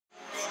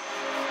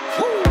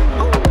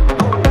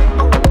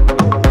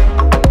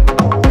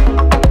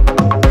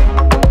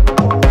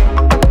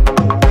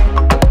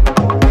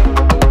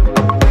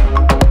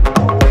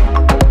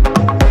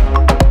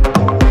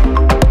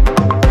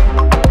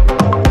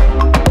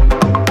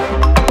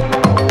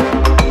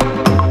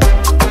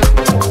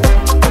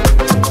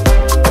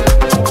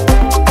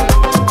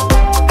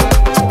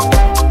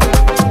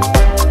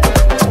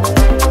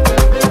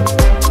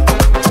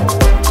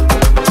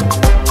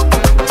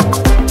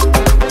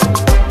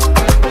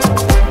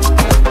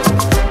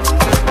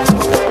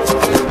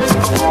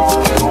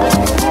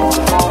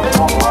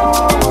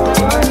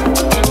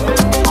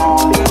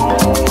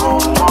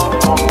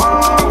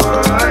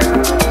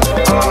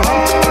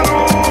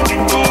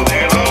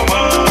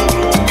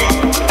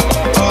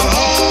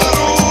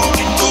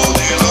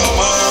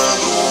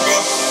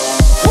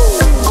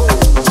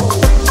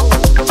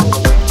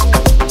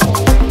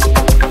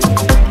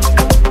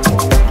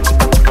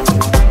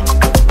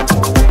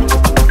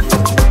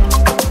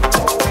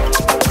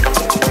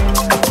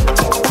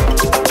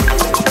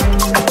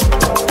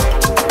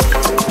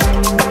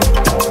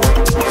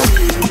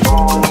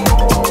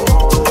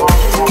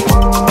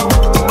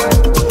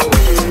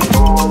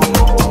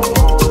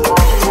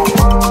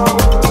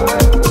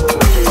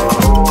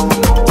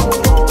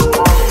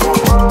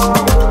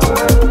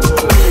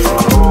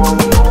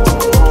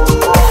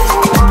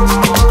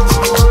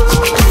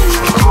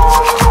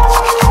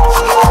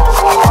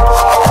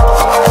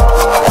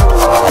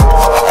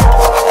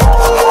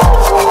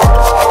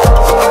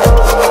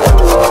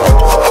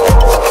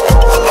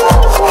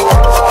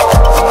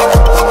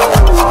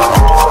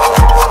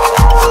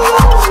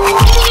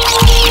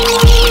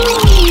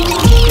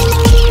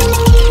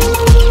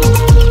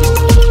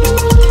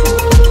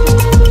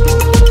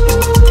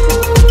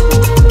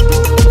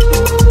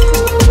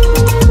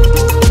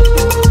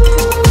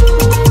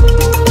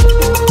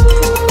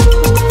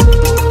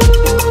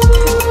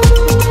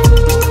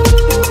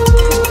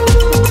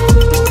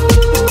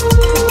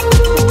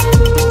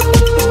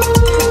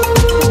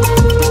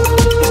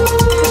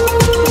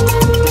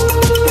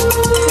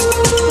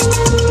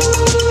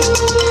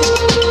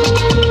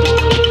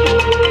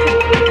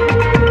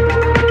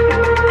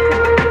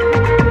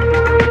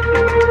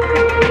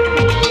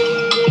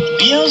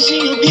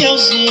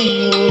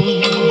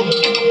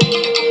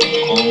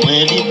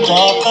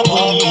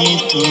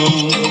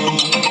Como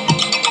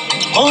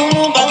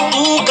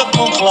batuca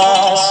com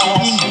classe,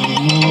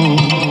 menino,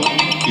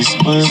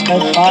 espanca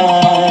e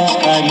faz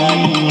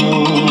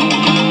carinho.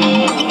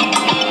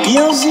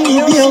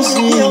 Bielzinho,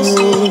 Bielzinho,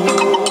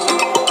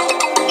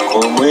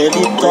 como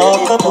ele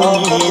toca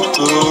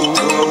bonito.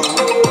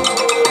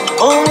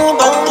 Como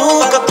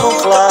batuca com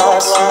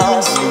classe,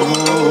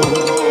 menino,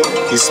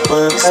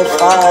 espanca e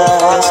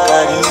faz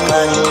carinho.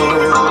 Faz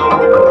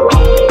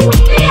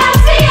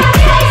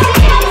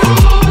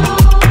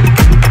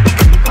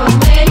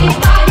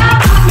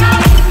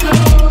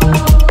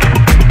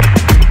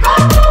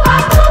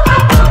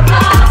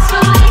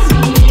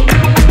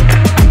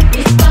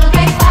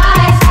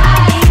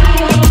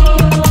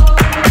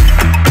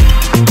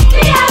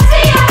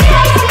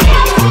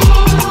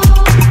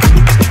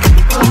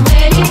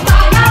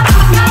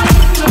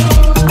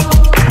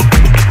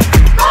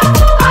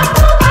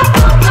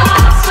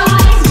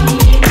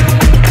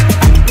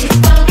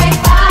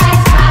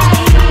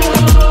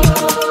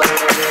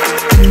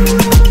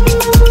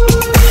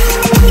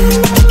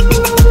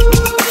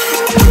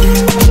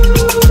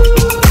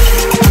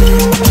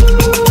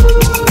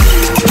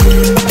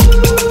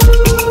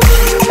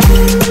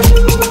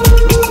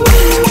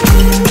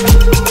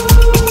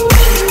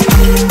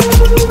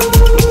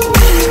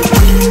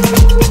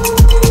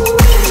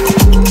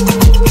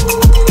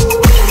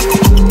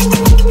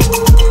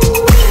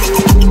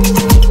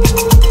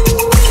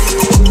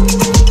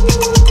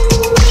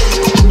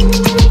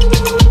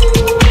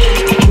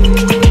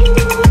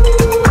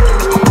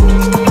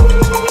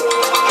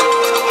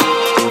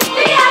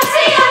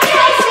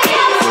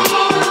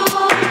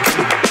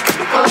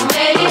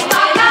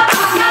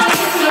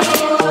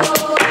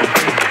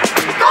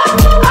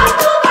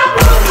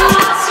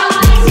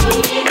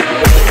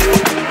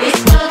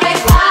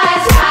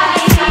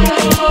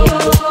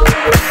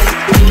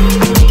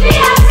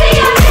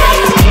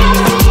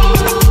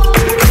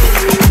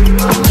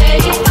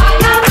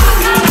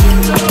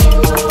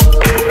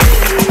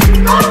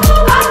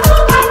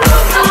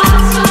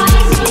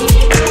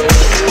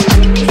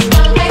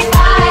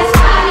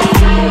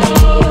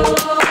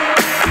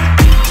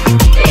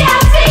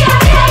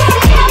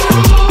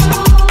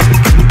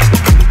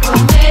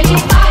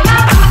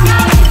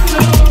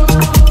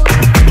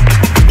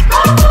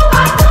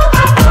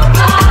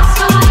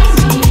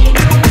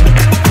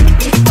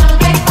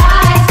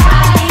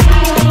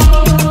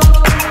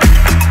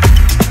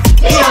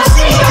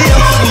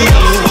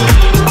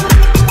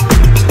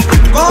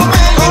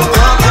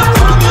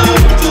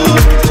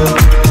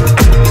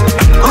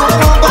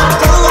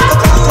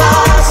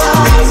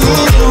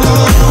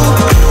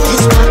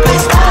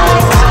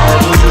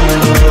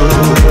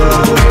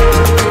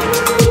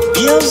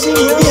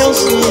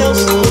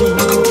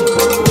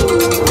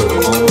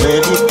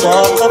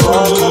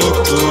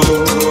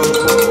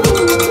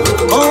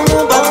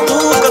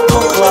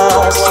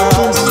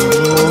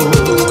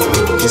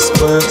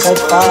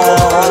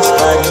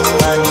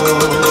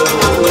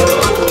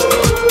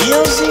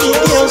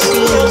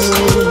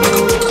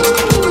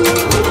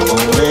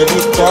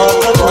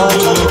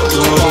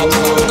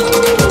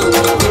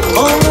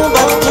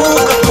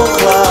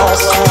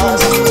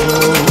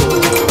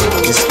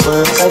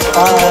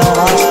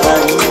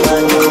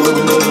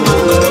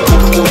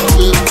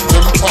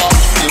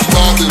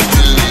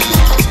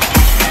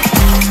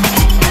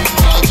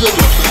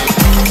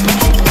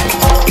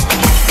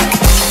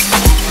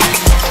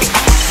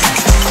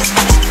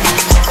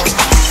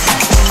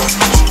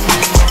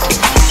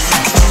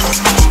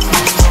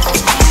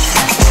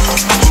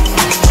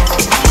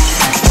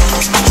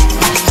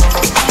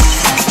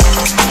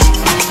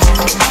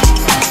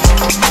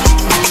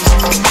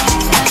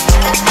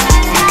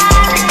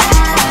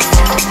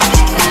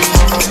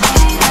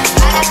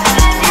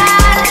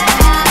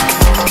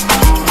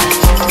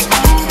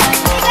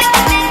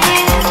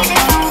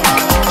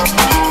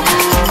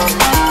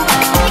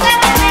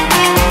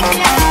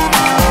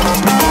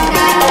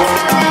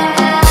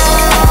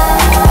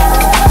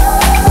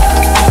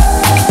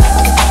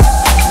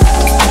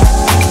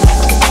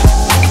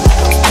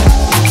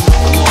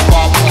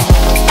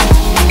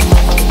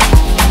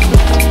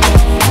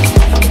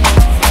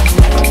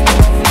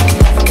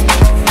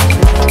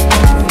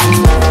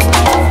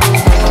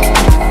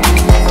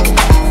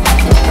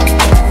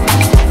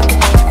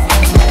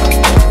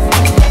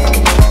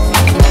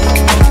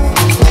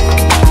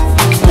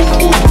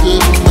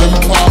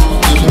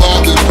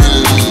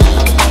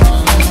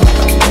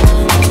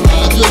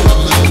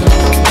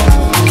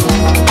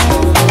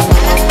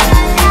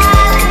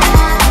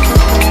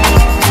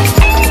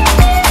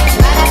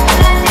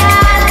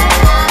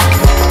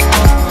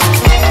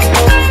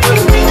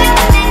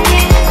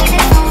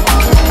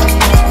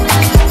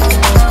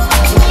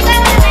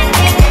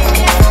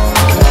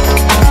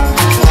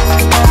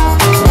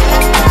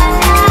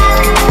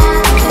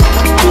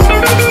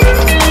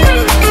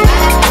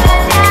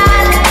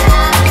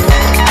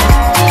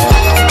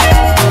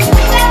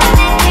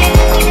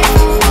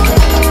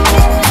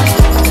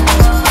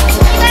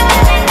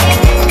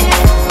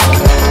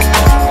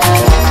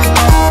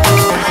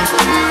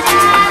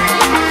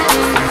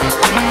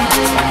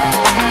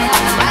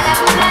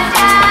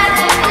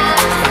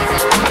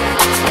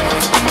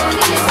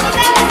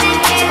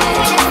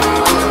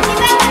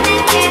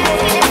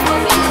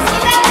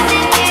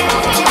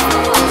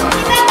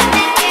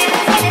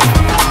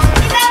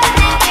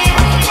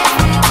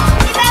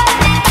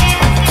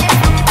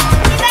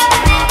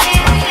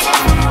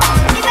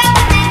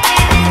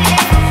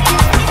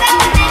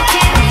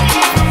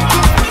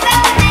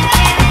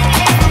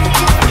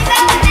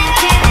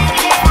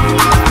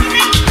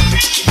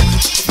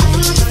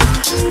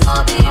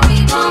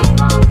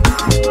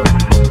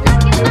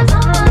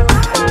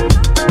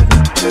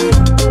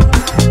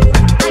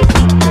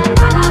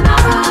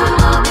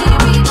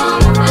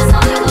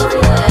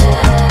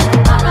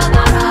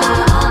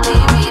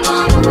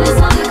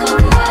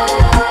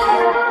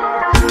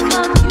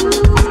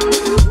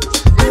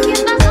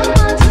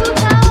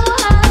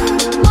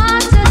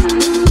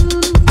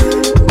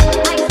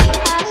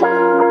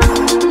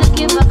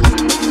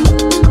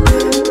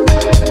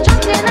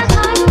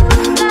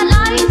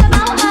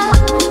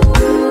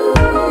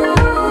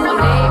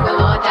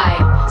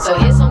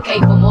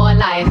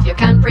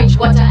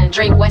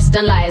trust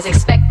and lies.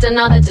 Expect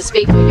another to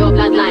speak for your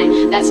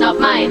bloodline. That's not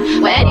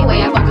mine. Well,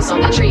 anyway, I focus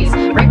on the trees.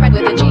 Break bread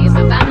with the G's.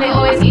 The family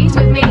always eats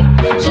with me.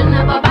 Je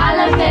ne peux pas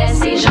le faire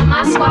si je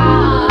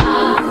m'assois.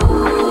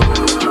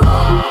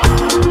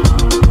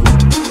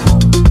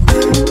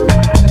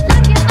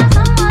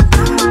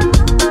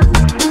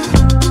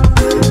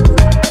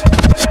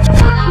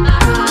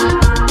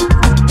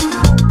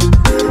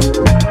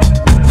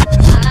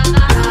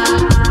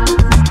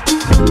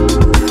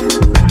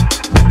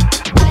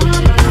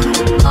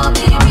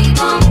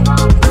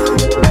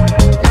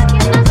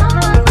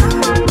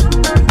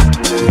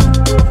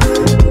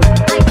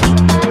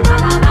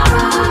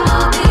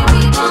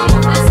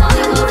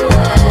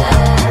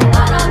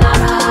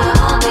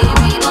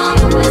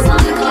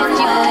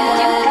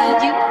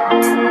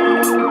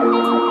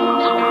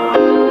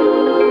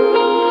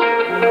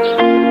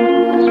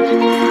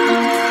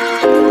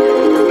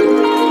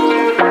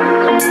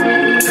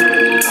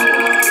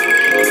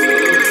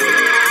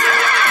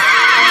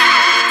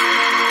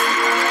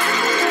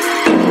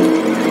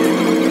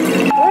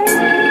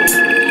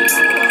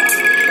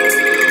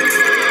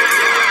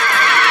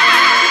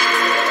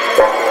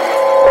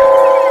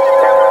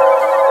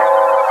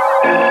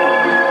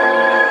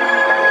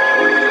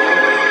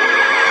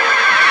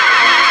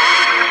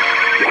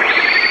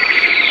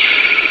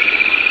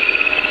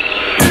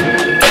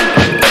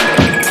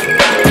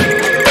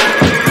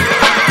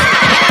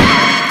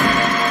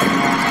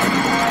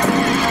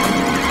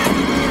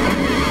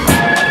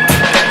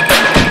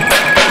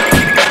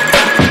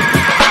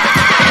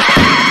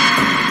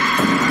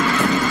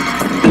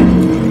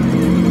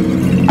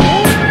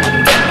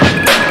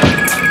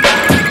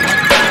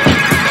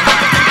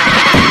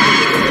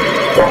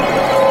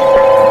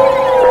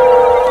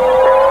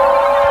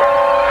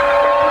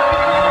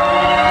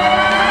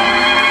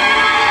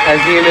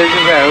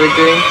 Elizabeth, we're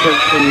doing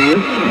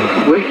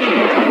something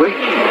wicked.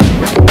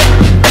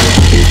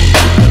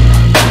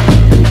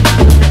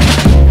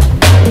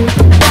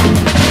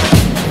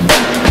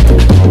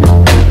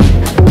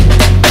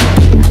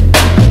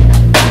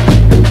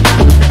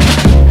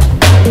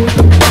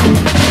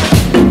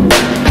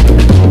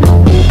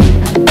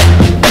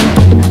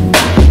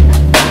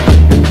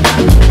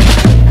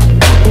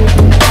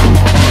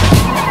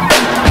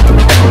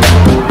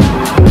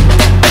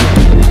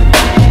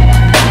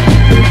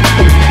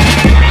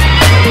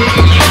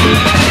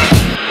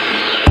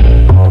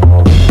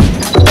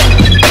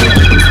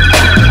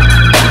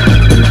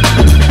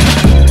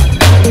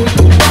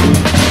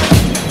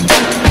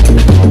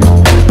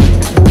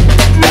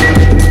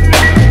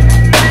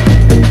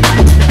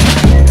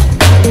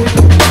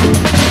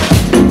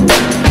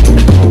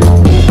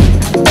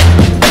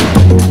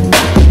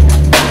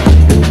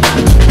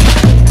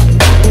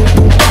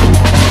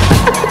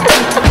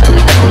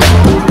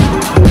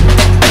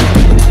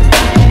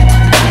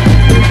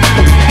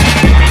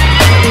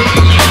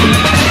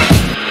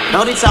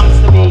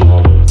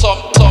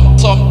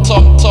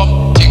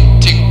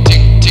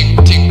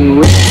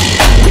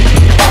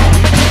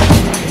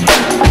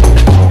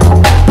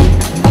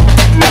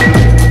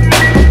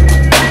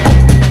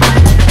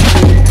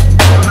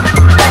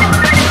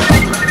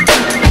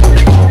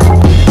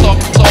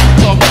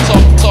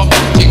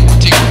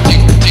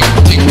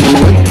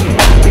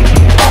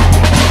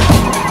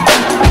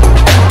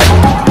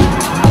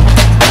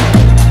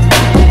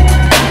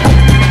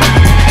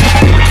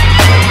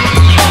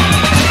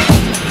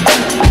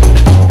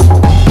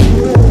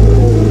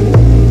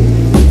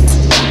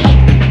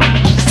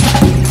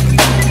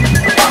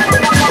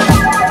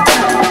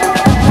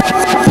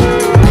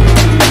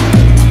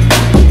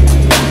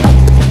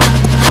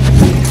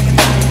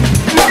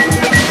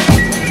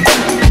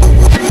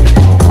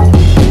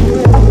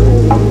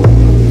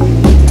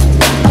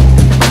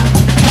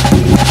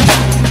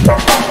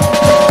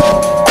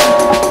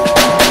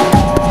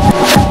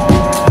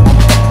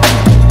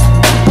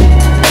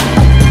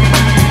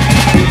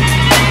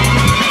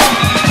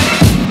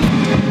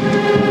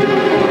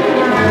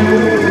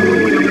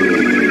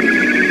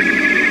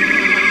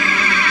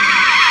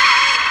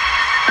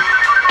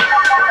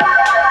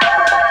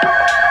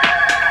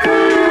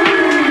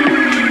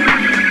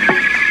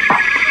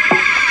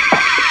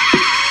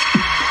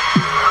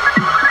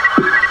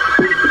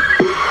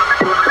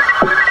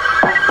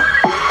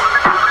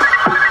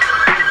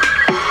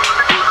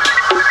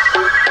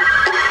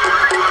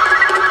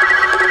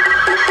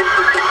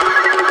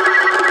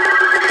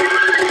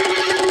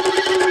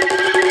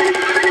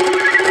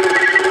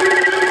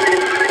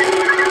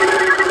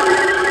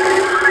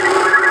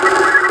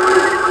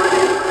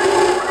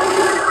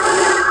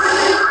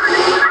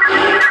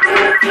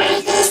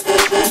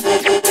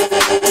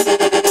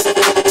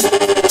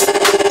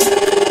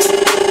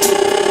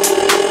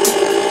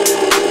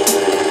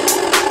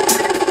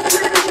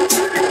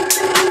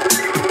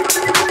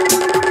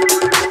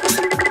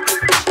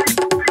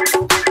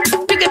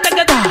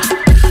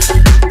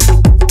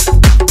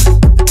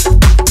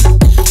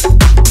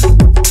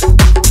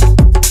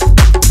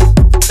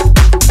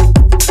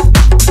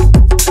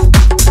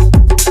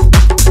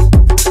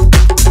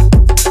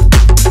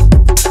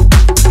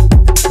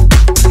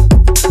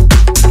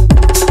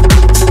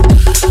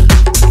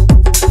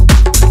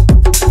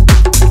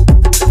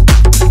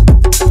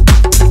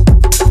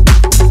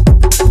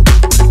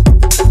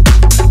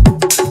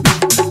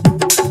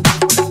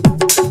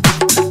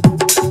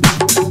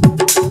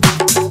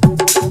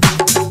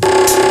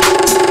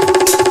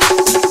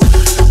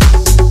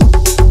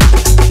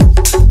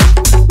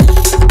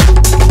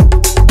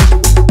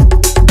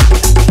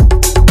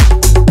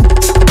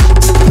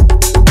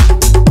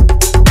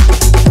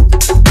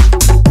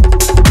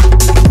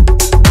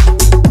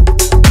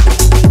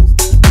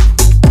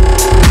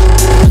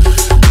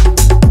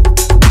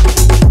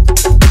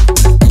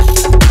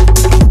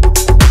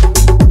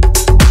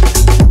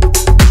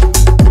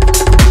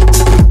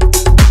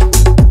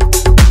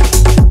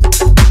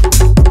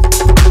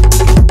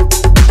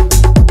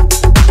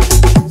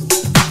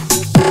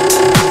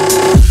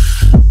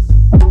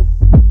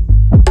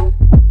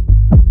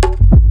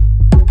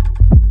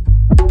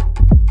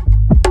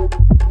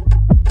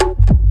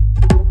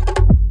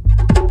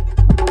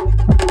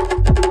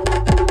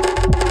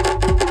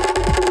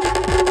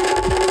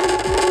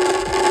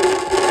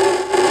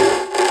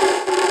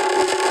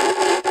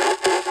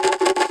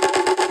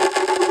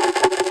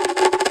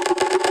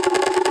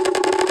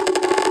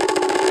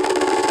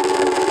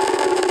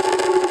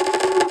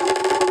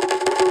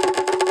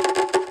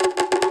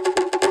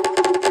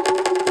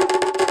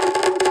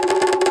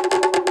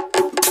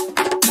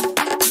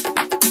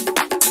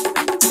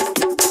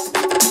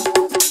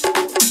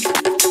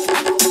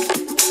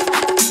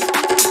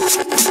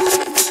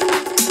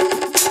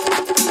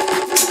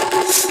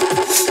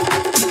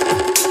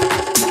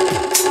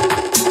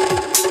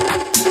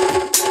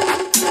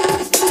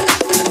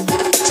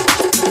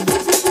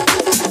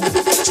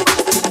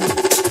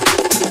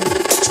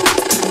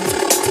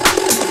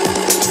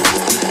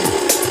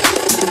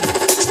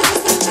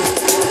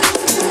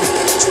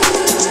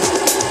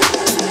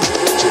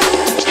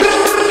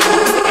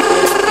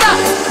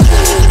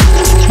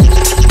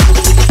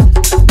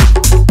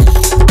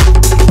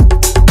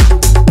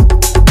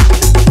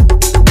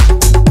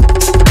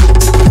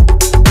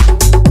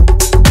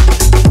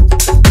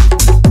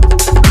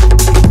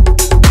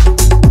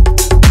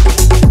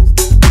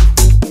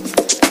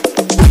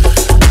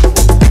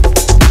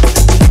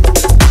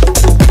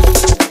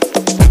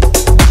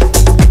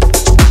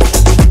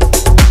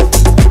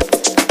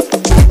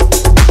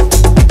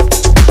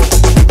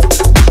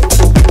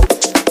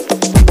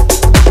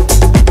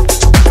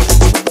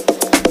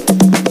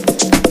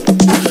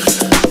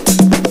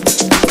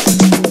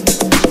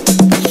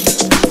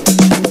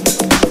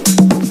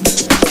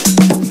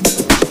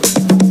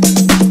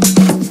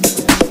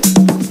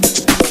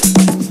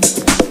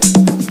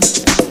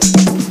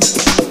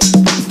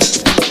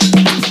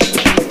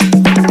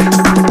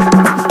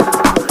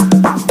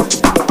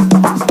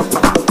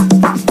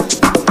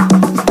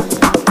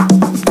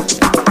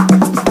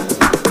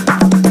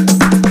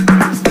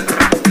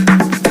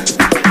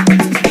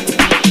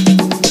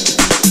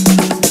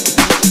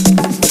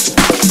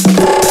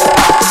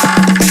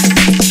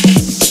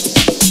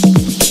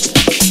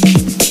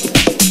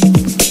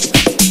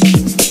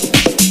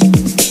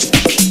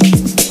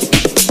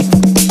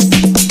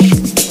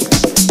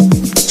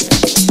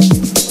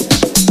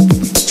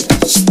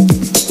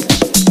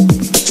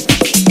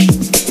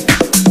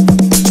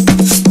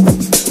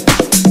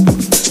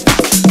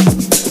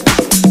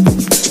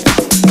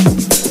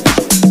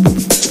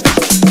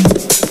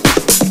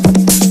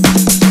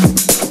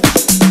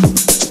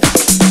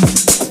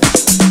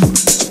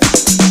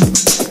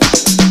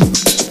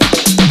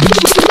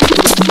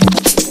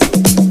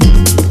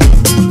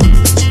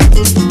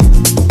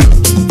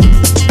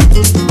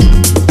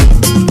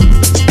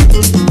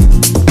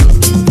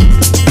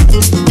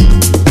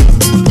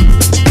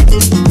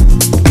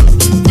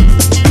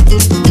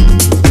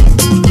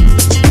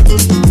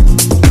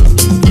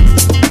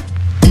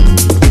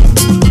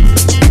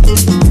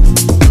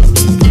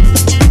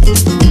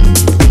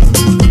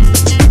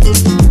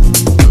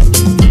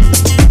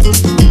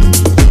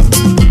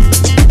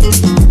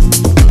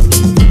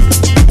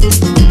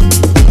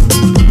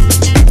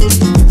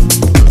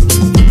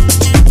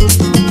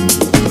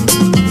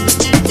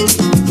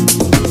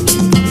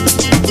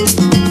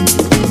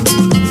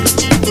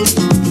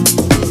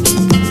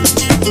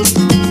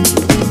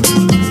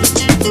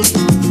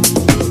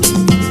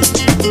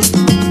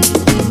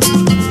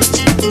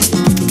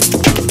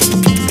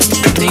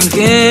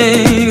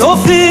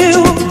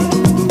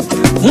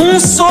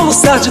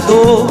 de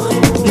dor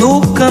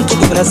no canto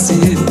do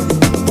Brasil.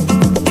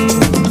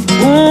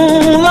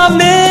 Um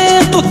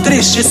lamento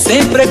triste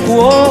sempre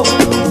ecoou,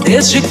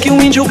 desde que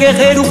um índio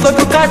guerreiro foi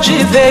pro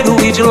cativeiro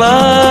e de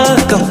lá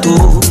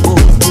cantou.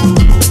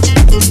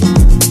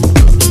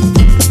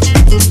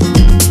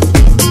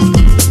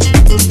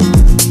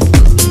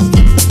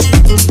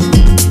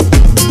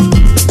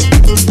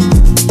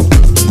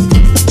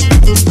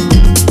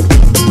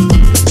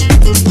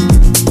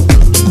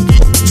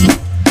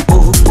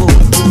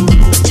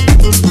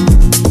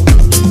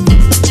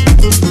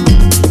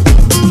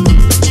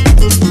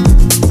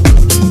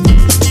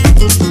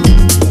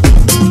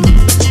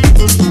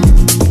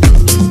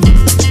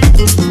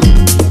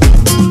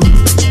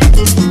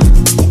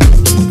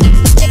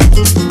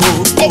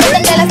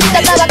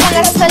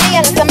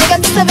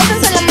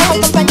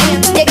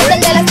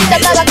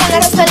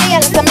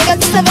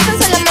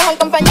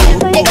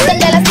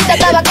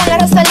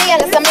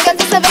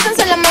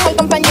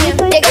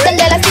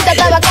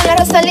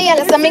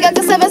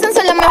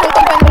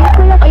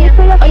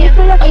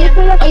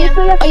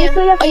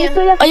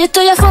 Hoy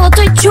estoy a fuego,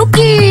 estoy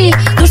chuki,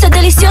 dulces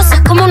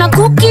deliciosas como una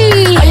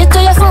cookie. Hoy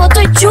estoy a fuego,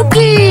 estoy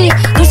chuki,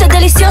 dulces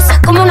deliciosas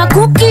como una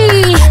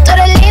cookie. Tú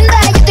eres linda,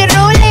 yo estoy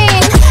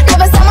ruling. Nos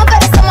besamos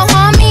pero somos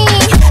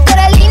homies. Tú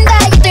eres linda,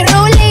 yo estoy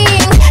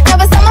ruling. Nos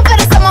besamos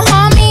pero somos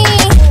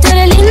homies. Tú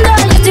eres linda,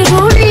 yo estoy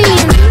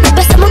ruling. Nos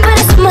besamos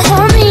pero somos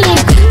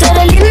homies. Tú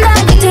eres linda,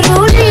 yo estoy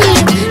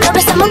ruling. Nos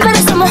besamos pero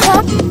somos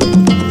homies.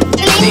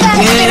 Linda,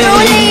 yo estoy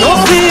ruling. Tú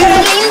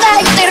eres linda,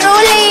 yo estoy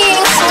ruling.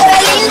 Tú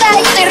eres linda,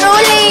 yo estoy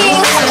ruling.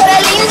 Tú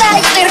eres linda,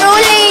 yo estoy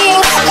ruling.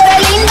 Tú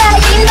eres linda,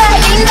 linda,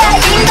 linda,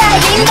 linda, linda,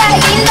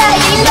 linda, linda,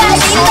 linda,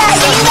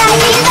 linda,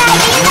 linda,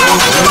 linda.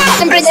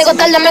 Siempre llego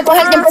tarde, me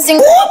coge el tiempo sin.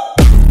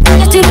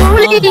 Yo estoy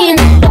ruling.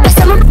 Nos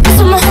besamos porque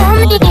somos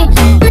homies.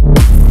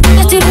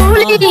 Yo estoy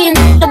ruling.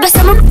 Nos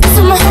besamos porque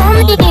somos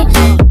homies.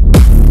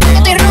 Yo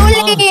estoy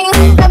ruling.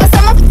 Nos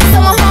besamos porque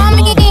somos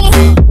homies.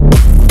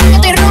 Yo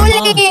estoy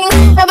ruling.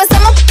 Nos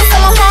besamos porque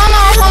somos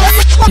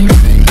homies.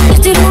 Yo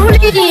estoy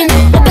ruling.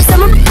 Nos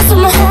besamos porque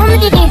somos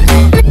homies.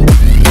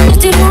 Yo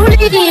estoy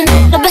ruling.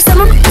 Nos besamos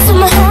porque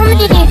somos homies.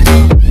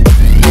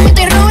 Yo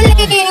estoy ruling.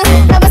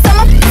 Nos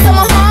besamos porque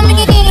somos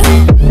homies.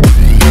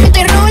 Yo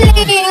estoy ruling.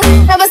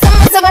 Nos besamos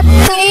porque somos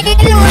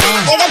homies.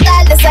 Llegué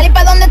tarde, salí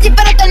pa' donde ti,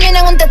 pero terminé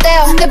en un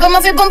teteo. Después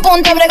me fui pa' un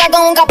punto a bregar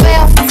con un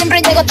capeo.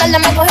 Siempre llego tarde,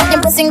 me coge el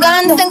tiempo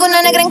cingando. Tengo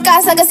una negra en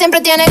casa que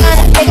siempre tiene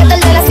ganas. Llegué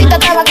tarde, la cita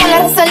estaba con la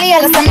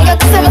Rosalía. Las amigas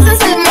que se besan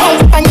son la mejor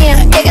compañía.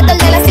 Llegué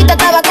tarde, la cita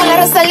estaba con la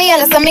Rosalía.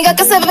 Las amigas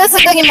que se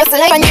besan que alguien pasa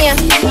la compañía.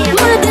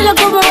 Muévetela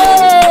como es,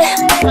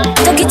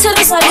 te quité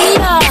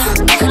Rosalía.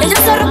 Ella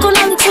se arroja con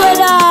una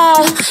bichuela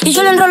y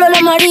yo le enrolo a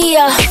la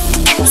María.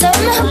 Se ve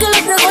mejor que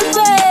los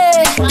golpe,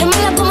 yo me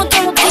la como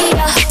todos los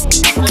días.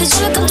 Que yo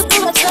le canto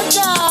por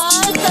bachata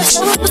alta,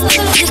 estamos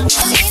pasando los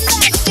discos. Linda,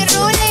 yo estoy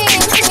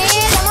ruling.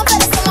 Somos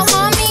pero somos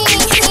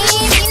homies.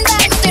 Linda,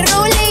 yo estoy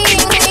ruling.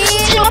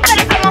 Somos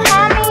pero somos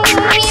homies.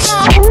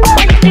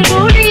 Yo estoy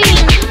ruling,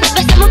 nos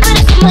besamos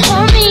pero somos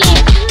homies.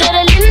 Tú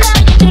eres linda,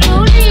 yo estoy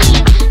ruling,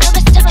 nos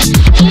besamos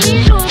y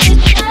ruling.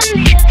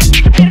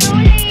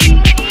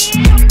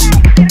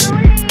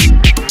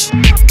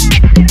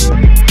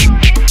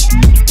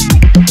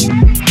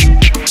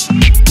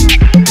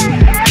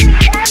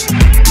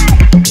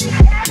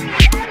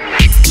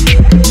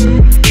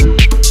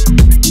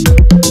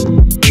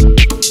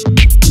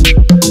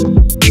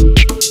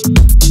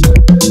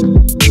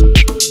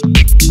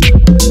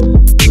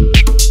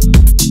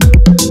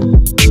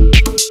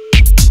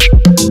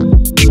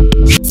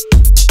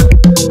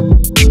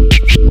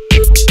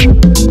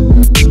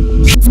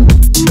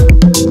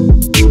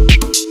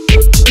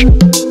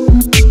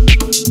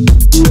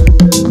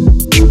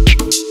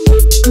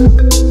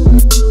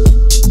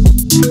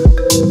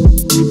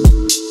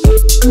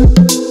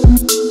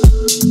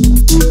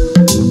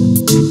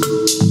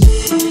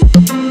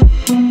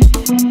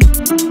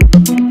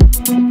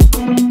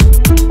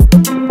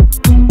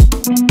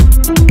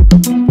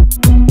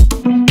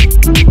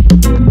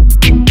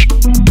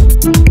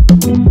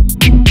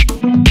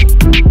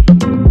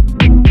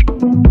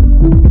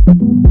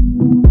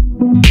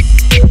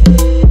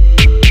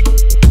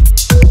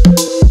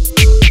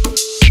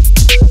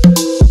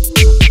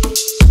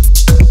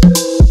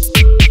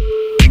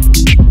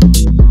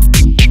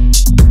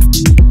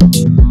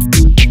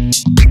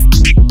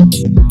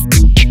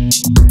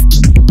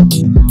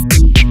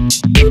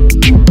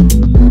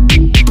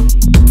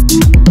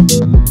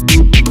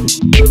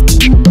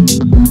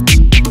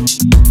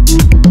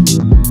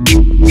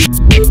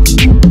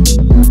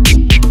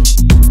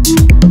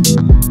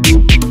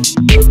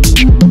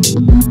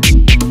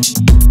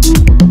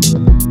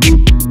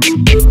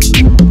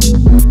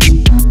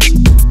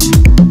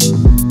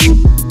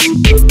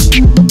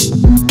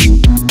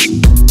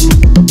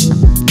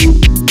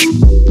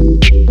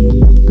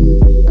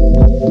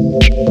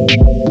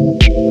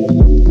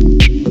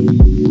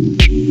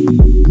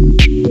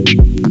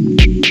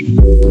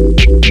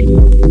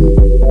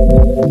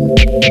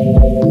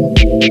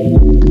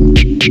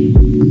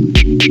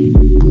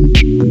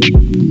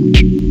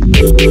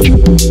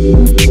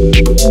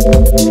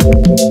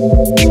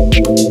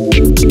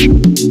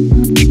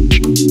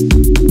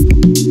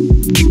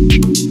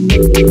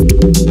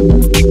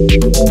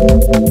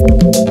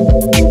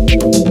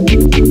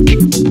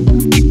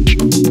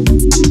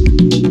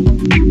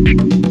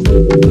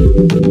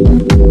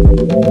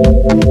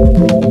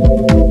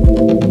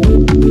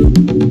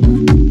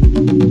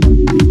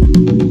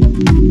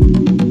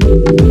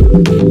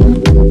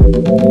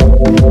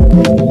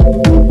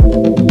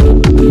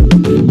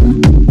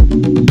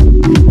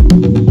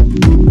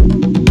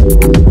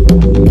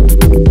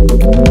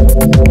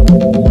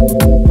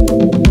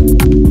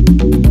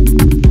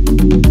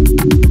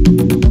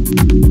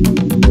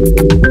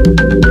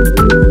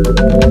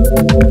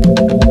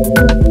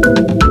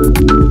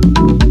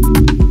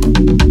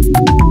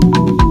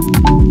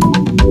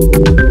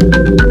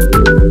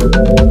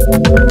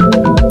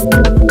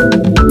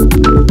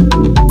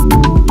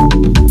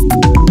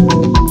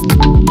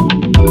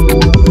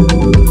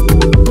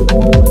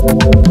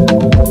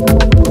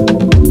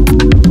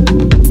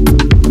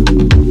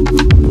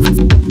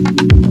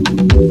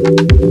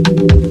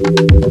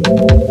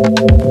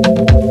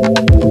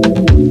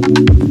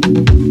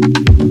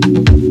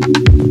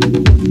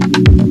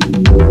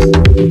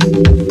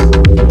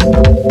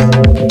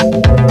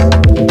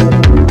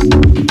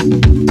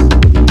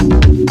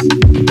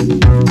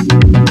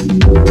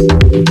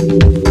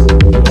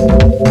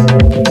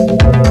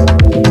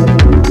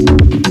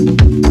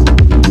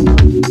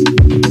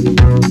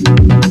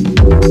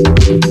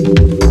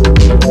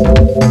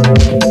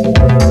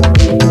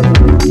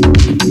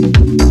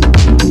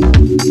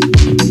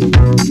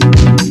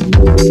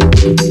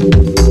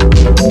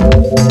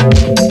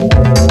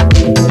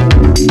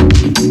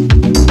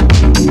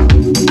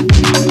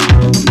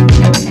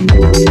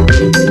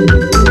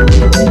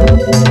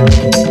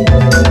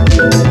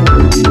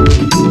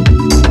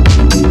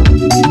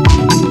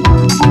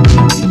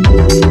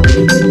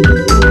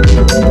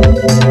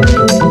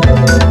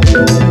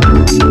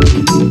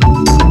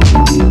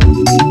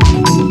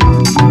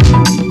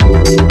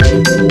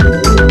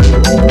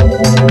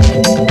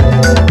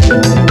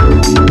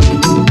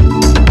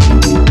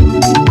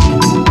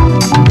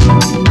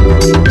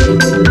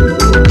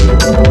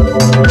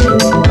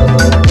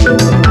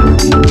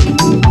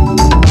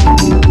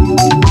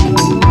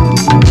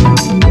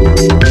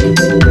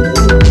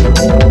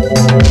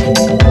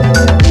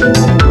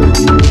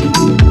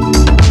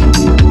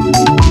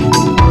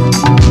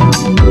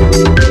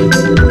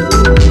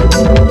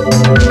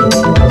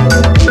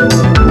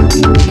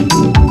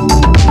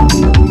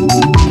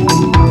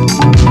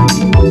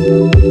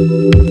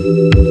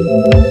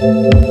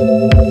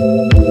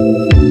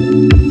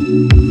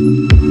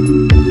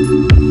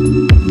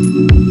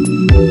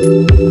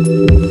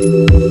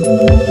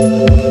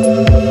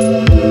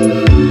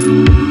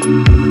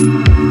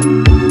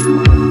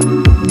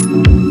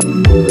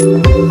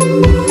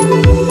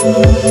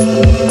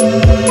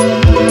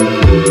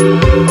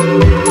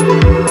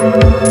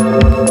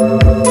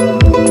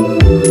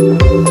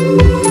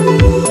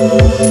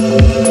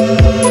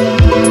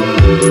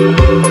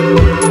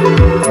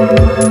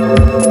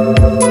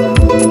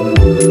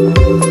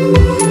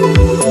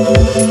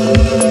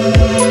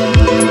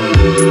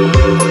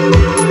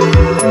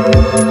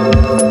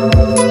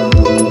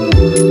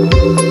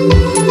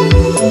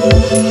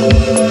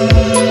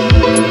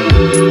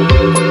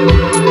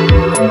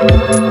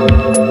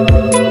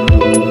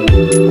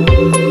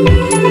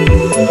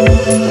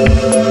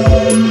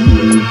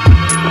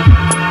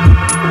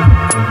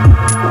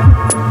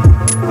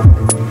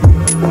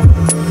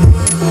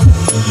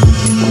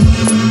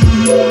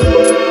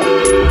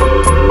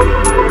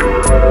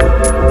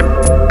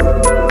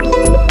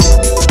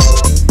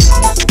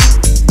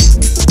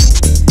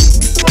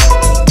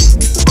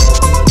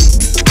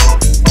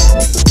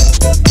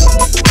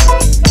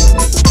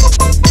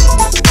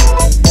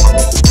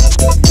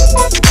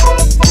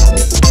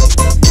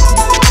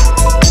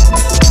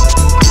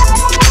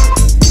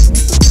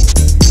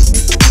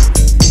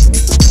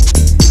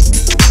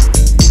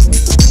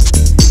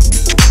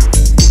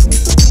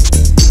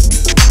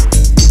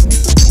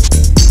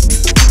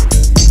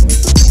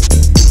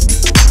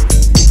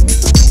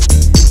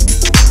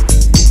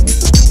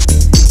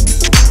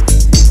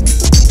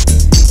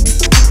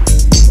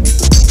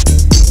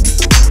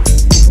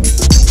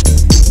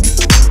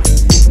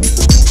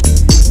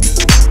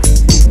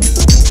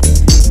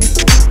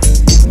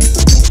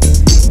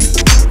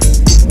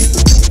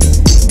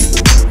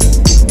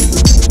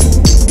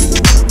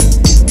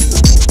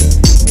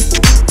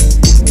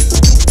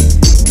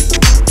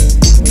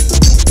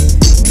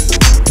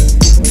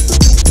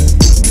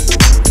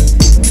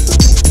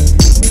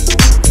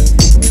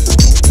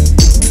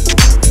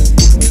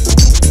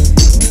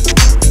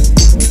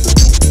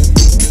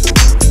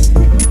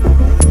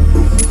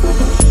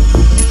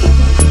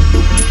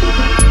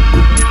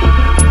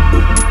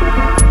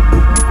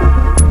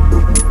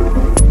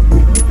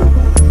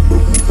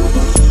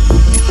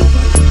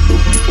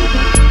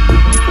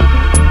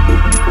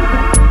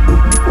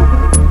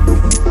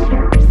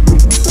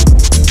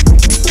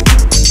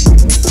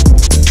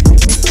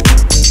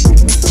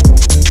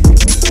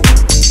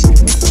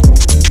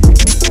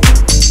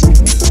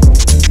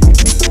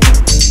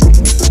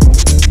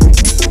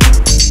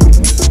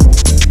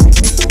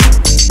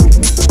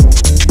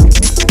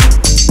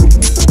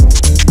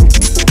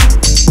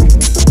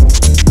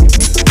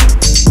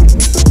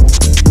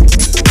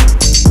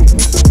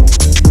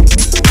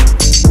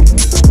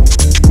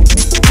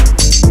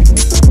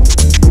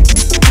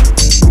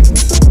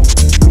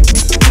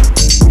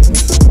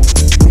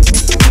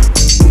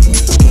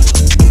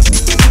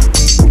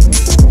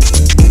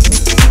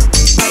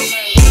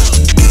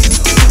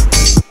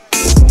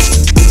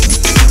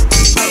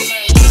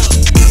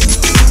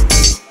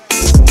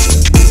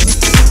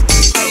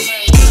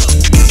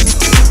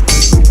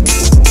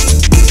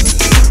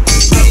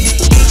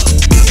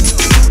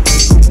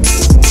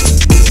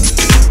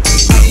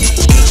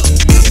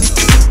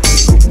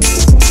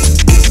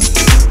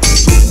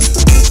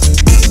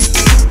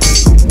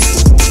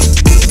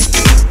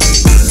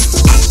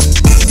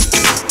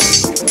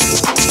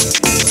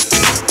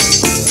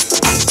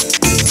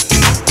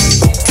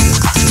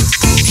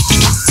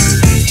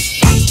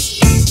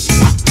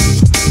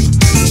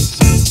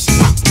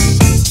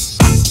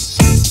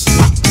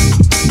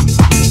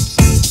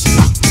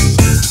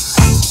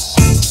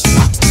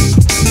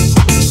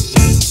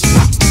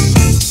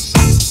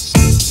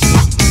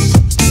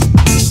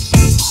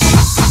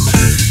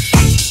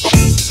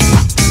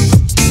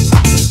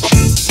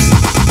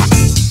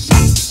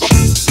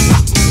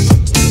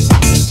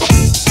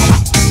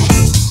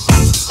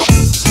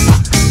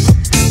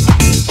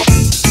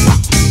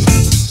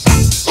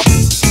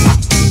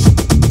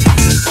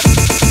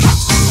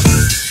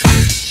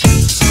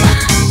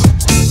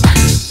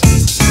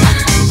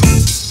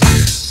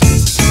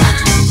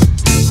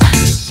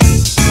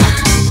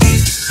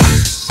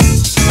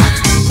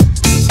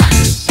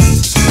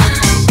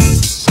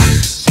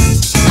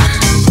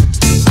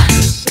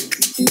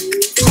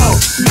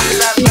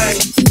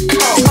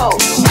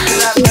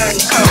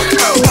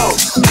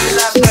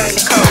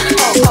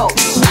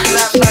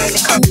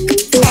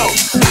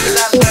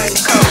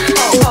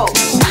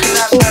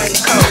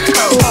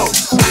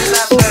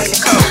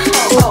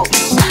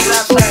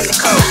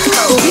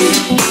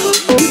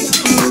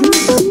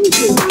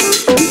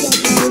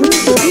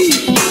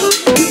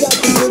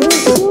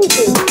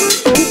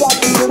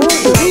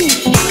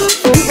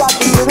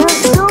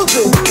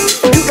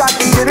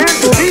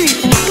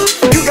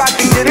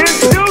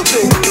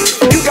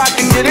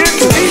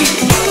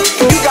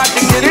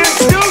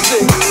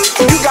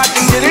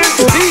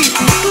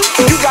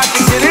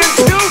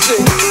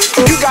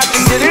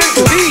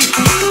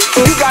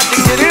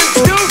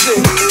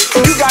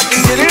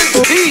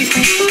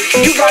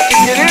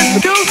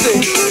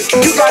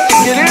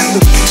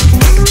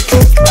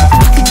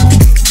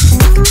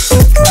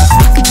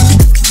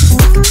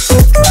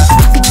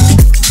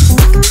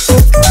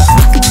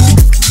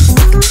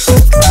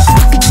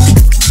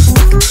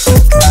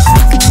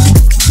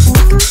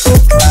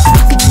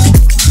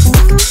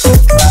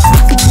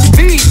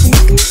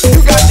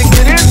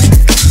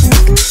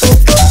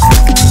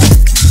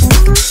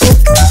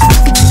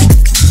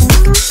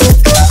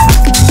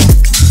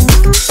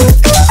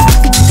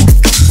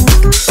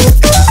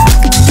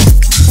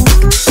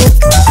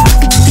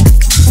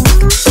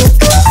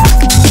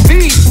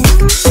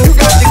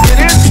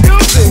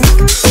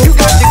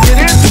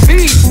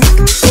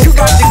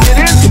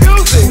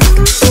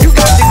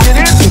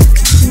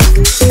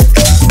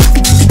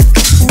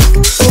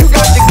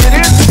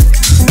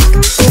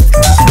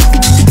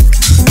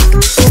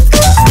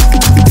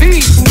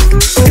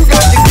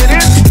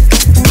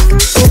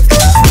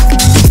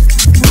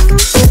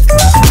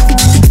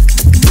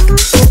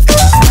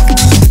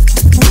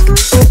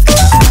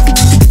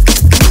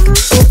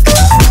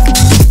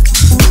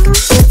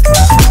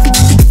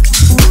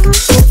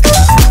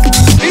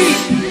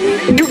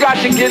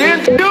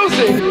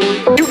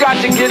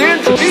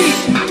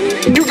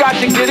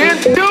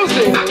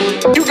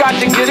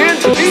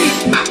 into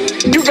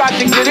beat. You got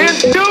to get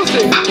into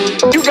music.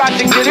 You got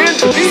to get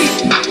into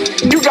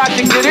beat. You got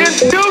to get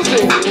into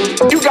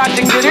music. You got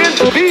to get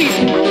into beat.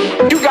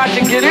 You got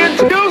to get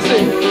into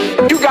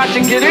music. You got to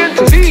get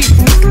into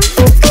beat.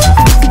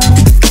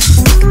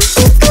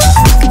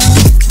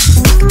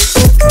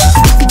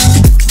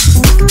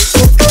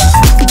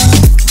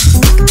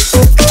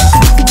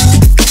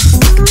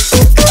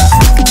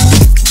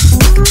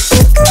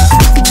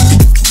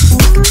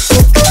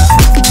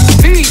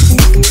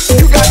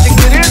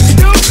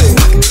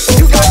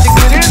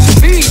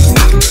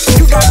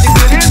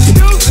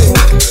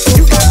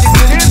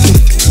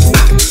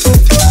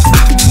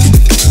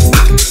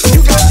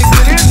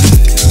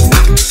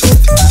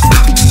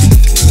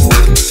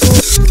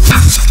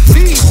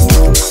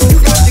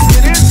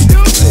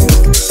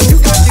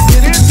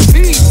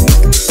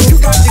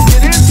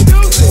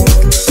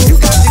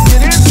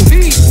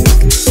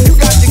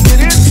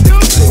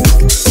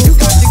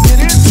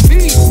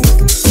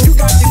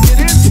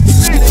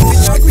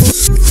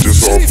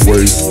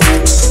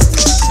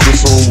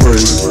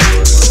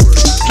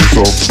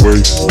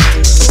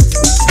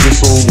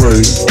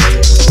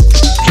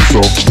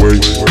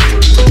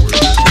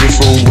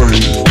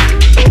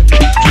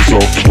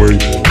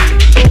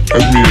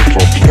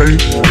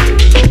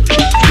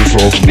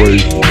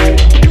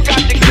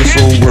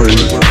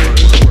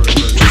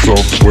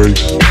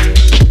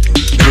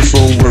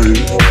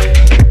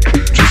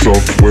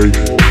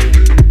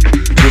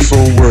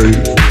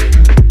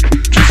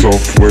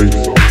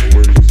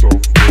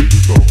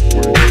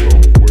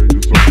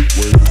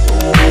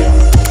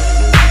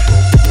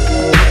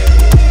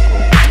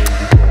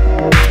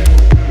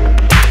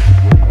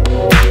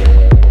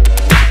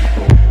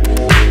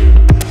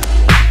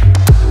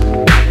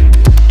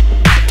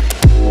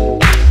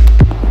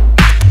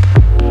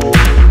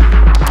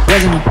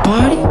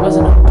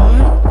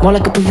 More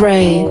like a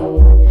parade.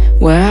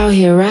 We're out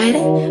here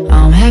riding.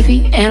 I'm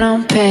happy and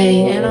I'm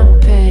paid.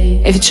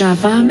 If you're trying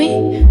to find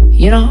me,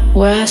 you know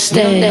where I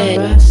stay.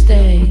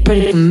 I'm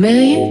pretty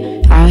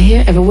familiar. Out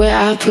here, everywhere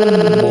I play.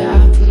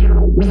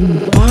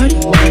 Party,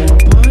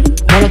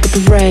 more like a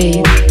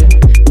parade.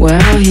 We're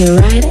out here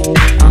riding.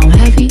 I'm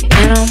happy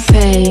and I'm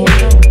paid.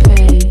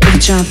 If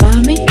you're trying to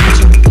find me,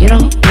 you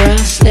know where I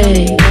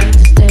stay.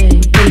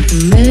 Pretty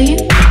familiar.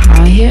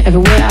 Out here,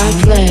 everywhere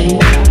I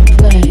play.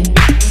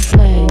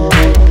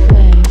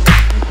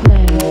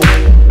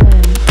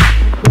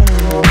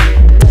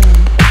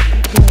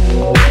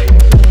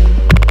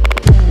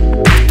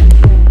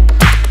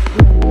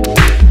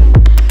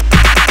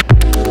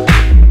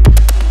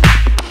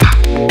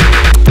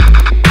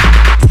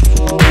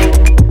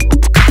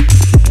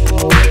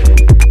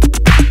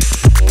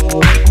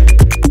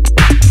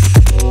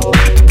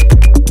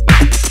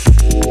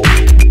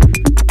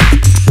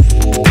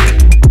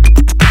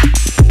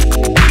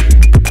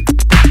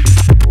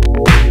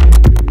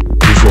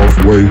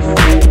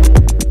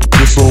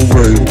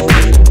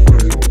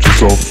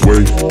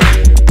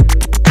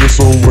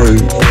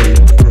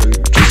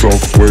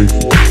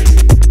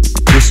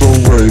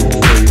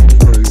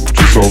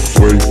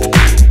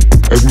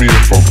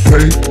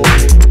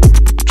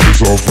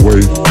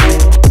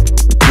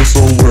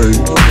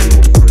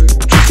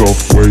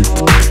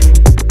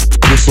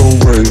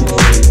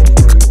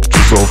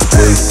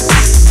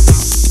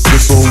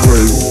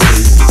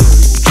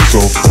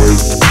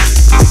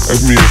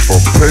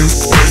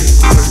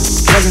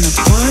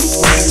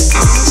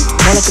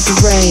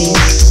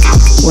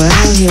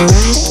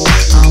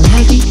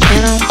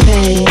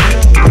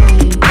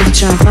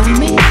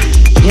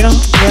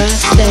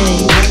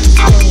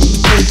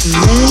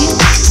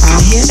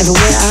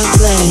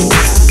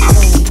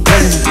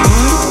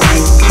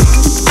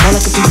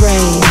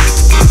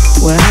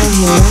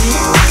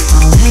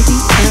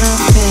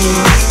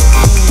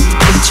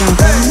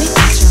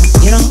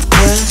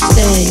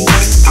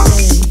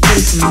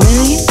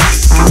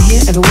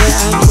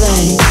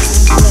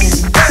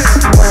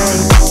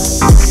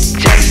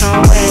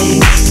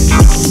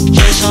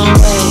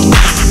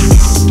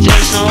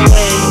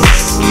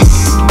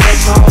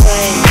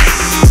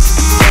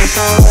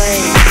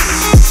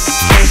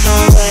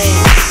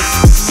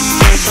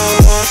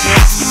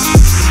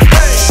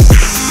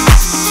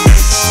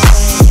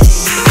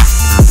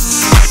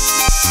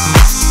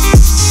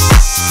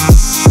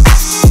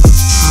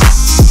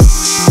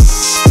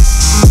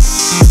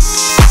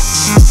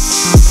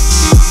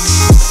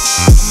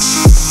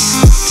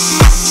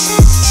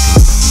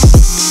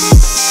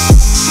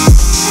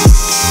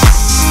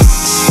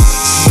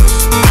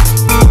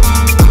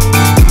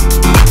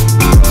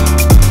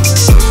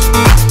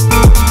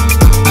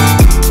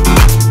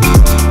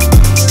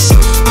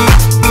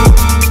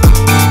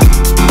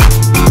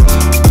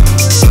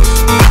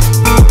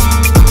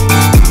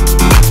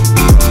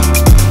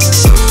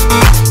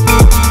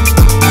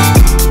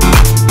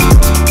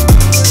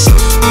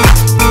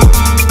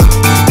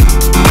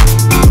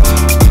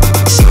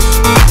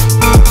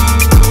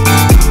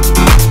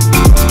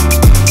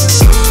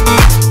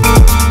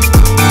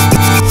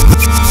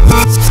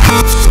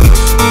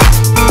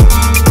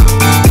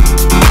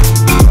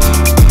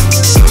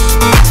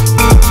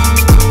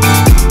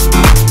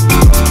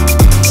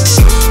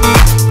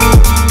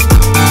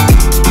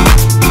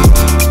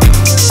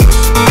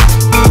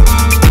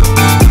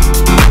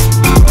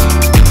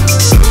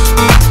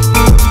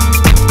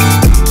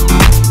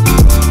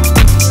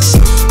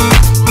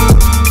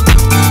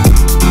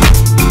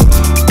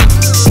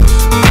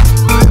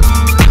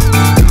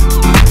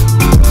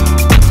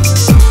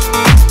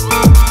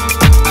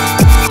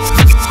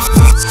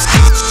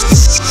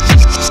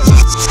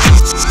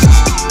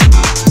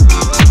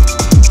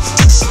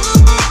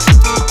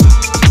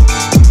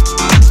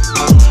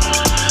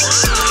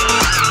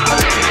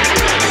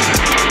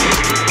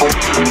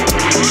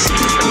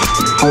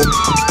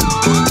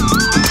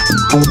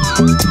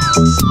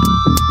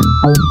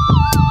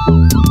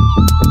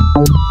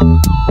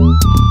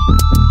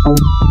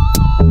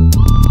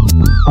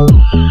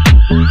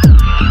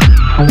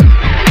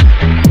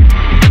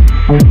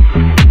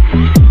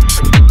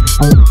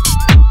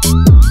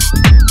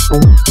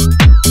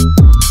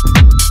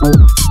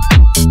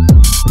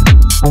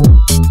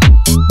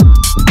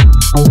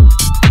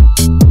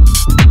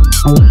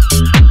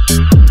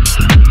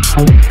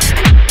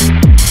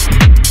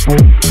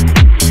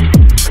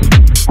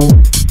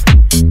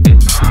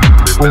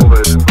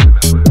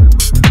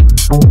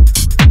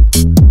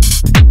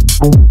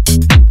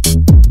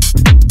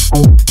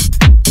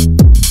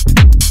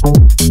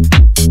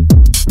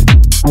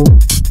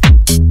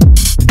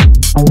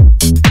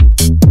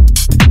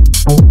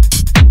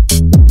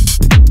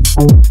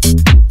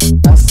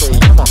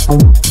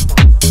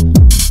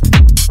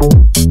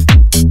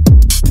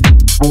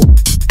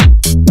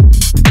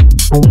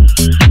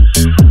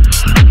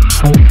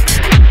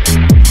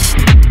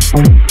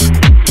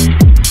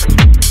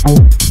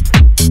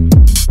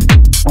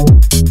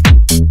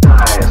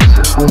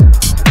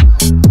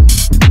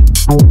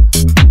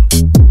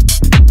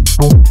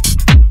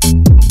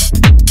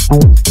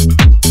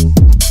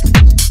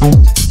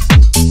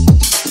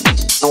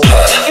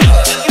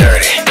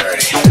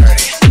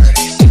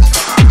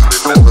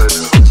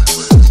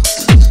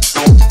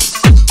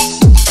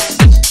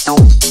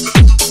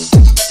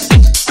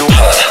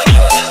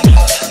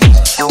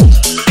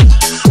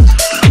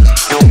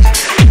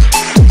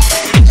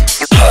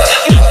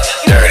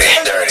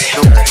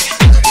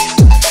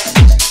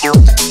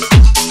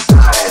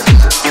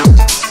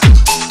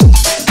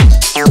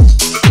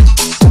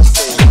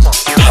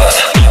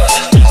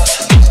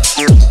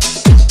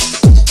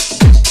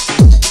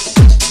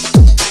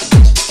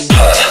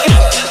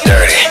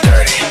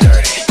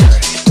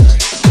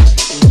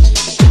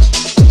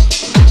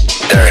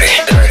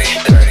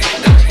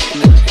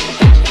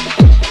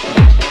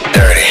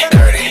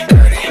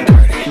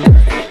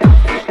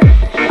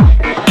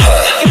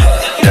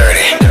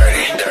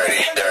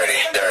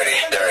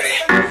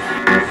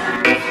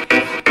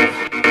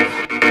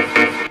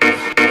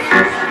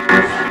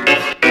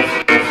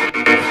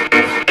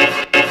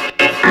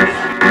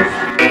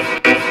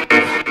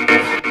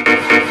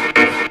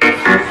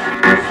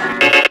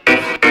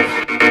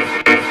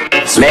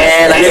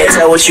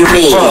 what you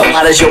mean.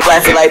 Why does your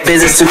black feel like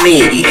business to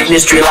me?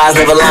 Industry lies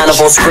never line up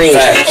on screen.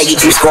 And you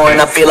keep scoring,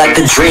 I feel like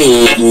the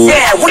dream.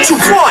 Yeah, what you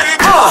want?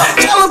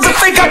 Tell them to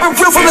think I've been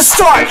real from the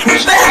start.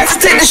 They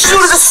hesitate to shoot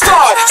at the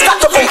start.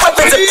 Stocked up on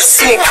weapons and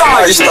seeing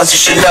cars. Just thought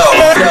you should know.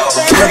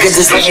 Look at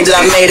this lane that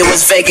I made, it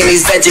was fake. And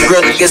these veggie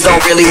grill niggas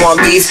don't really want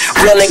beef.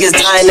 Real niggas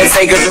dying and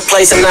fakers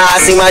replacing. Now I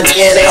see my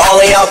DNA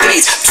all in y'all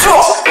beats.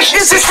 Talk,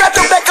 is this rap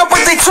to back up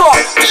what they talk?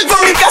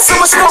 But me got so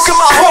much smoke in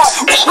my heart,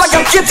 like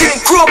I'm gifted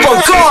and grew up on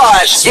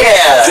God.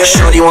 Yeah,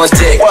 shorty wants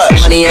dick,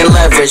 money and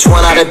leverage. 1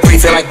 out of 3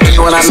 feel like me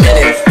when I'm in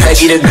it.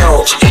 Peggy to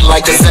go,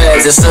 like the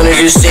feds. As soon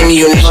as you see me,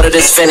 you know that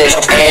it's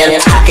finished.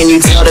 And how can you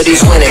tell that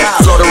he's winning?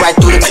 Floated right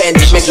through the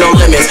pandemic, no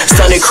limits.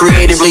 Stunning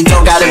creatively,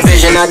 don't got a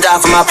vision. I die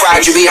for my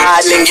pride, you be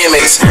hiding in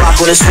gimmicks. Rock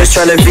with a switch,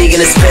 turn to vegan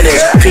and spinach.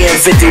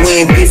 PM50, we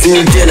ain't beefing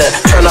you dinner.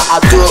 Turn to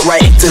I'll do it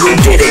right to who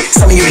did it.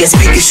 Some of you get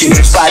speaker shit,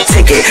 just buy a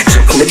ticket.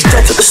 From the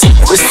death to the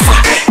simplest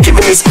fire.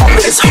 Giving these all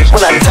niggas hope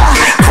when I die.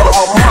 Call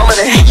up my mama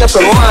to hang up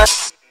the line.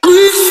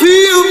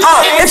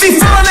 If he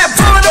feelin' that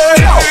feelin',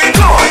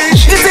 go on.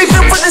 If they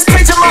been for this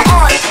page of my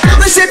art,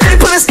 this shit they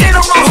put a stain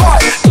on my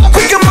heart.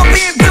 Pick him up,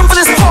 he ain't been for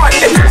this part.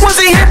 If it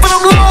wasn't here for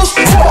them lows,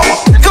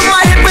 come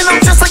on, hippin' them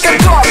just like a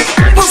dog.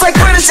 Was like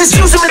British, just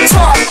use him and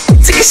talk.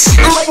 Take a shit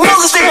like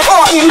Moses, they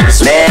part.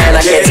 Man,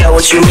 I can't tell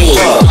what you mean.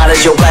 Why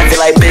does your black feel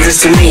like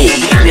business to me?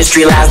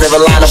 Industry lies never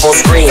line up on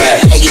screen.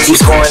 And you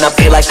keep scoring, I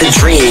feel like the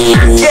dream.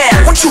 Yeah,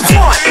 what you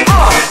want?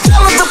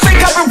 Tell them to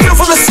think I've been real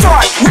from the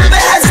start. Never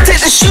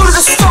hesitate to shoot at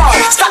the star.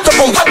 Stocked up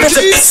on weapons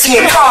and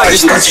seeing cars. I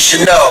just thought you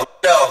should know.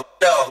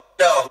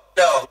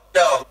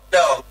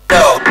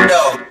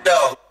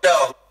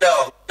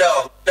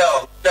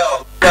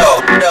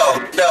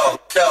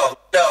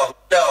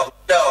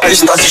 I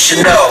just thought you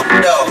should know.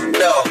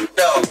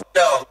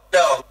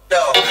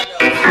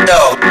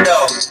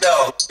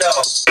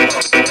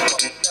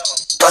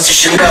 Thought you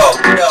should know.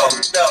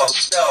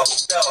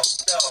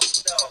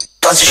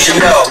 Thought you should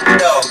know.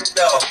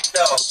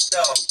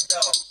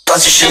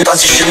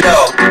 Thought you should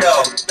know.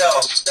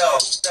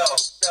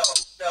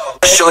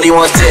 Shorty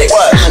wants dick,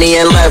 money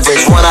and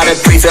leverage. 1 out of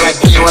 3 feel like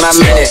me when I'm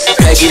in it.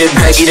 Peggy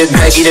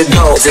to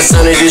go. As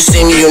soon as you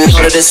see me, you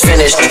know that it's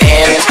finished.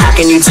 And how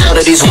can you tell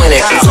that he's winning?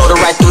 Floated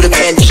right through the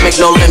pandemic,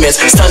 no limits.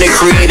 Stunning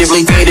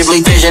creatively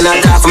vision. I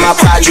die for my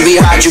pride. You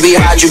be hot.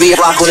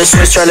 Rock with a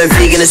switch, turn to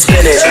vegan and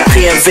spinach.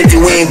 PM50,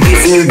 we ain't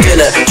beefing you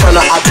dinner. Turn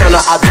to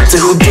to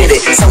who did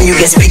it. Some of you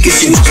get speaker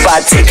shit, just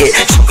buy a ticket.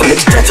 From the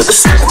death to the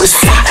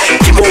simplest fire.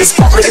 Giving these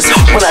all niggas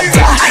hope when I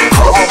die.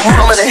 Call up my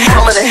mama to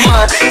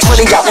hang.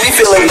 Money got me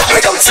feeling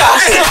like I'm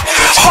tired.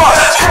 Hard.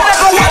 When I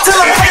go out till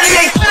I'm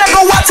 88, when I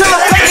go out till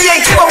I'm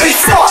 88, keep up these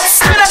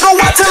thoughts. When I go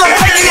out till I'm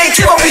 88,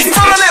 keep up these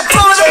feelin' that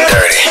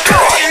dirty. Go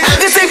on.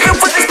 This ain't built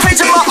for this page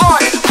of my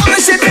art. All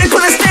this shit they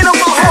put a stain on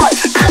my heart.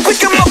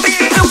 Pick him up, he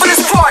ain't built for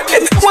this part.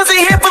 If it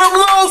wasn't here for them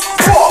lows,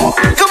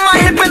 come on,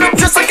 hippin' them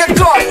just like a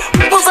guard.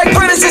 Was like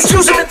British, just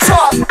use him and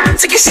talk.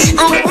 Take a shit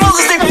like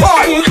Moses, they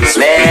part.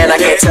 Man, I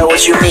can't tell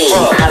what you mean.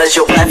 How does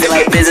your black feel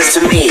like business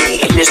to me?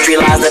 Industry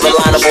lies never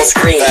line up on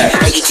screen.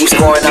 And you keep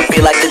scoring, I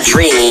feel like the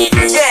dream.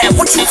 Yeah,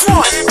 what you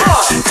want?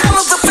 Tell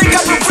them to think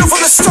I've been real from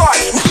the start.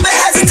 Never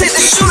hesitate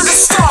to shoot at the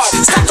star.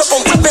 Stocked up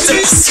on weapons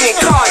and seeing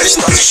I cars. just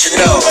thought you should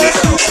know.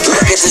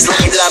 Look at this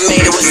lane that I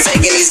made, it was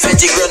fake. And these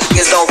veggie grill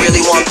niggas don't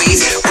really want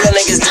beef. Real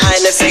niggas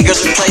dying and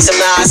fakers replace them.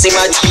 Now I see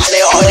my DNA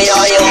all in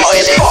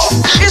it.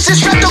 Is this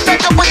rap to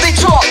back up what they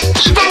talk?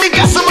 But me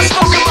got so much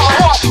smoke in my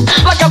heart,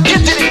 like I'm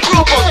gifted and grew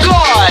up on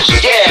God.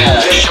 Yeah,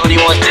 shorty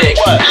wants dick,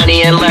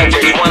 money and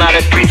leverage. 1 out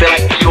of 3 feel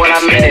like me when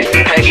I'm in it.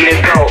 Peggy to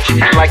go,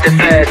 like the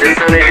feds. As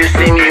soon as you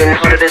see me, you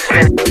know that it's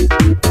finished.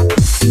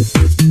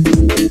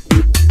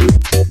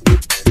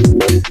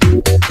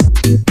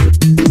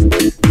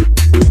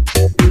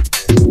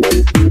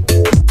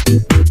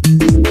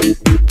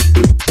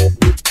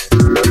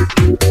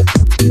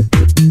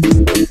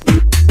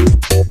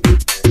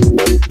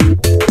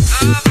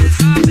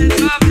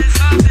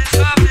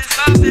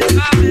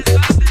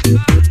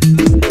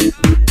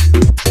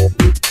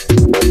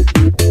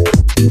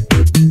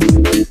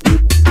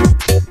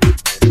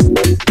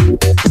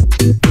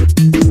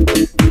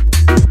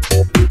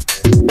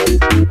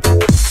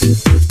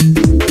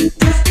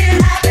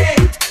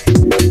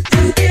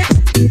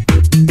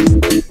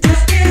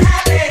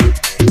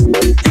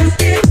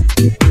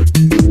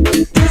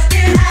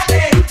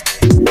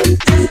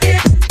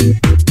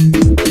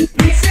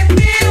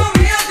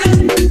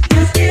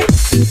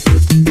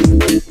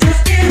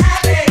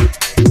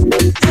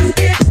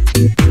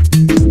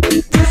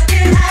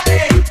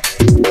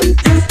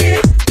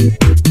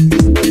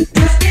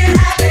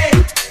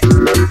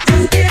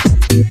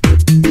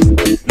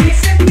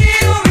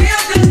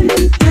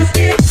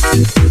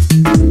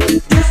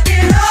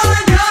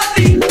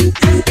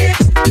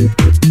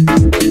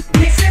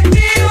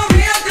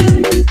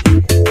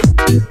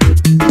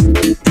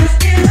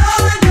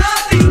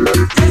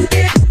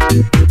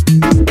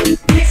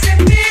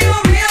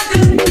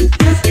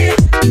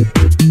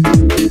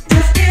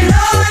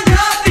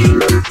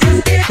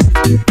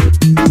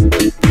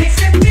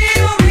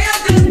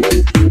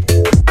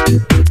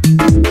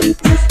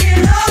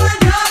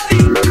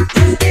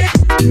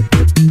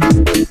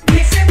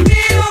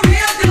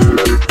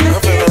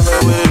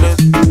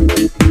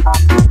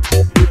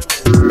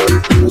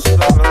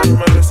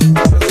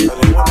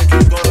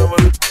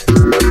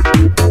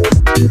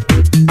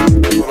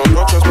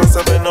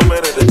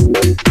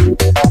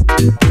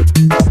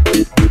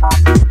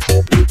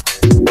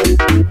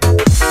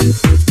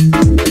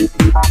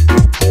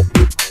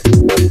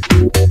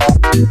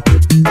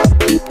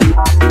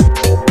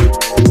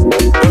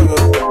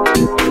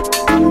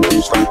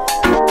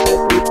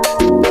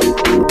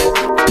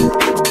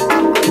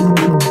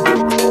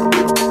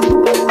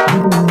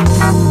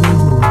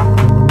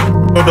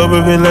 dope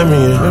if it let me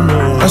in.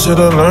 I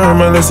should've learned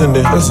my lesson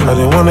then. I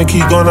didn't wanna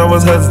keep going, I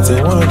was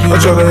hesitant. I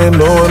try to head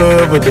no one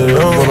ever did.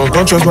 But I'm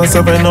gon' trust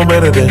myself, ain't no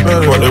better than.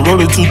 Want to roll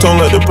it two-tone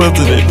like the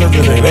president.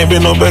 Ain't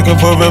been no back and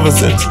forth ever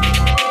since.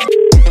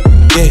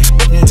 Yeah,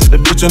 the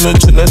bitch on the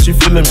chick, now she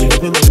feeling me.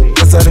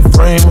 Outside the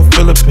frame, I'm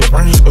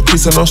Philippine. No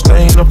crease and no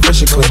stain, no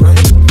pressure clean.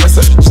 That's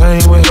at the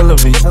chain with hella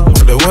V.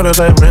 With the water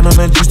that ran on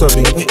that G-Star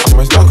B. I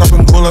might stock up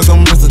and cool like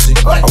I'm Mr. T.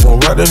 I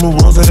won't ride the new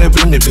rules of that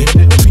Bentley B.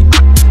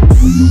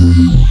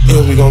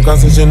 Yeah, we gon'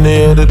 concentrate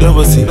near the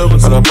double C.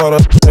 And I bought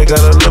up, they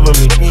gotta love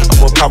me.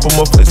 I'ma pop on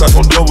my face like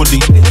I'm double D.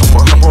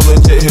 I'ma hop on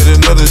the jet, hit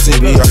another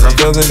TV. I got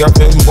fans and got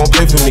fans who gon'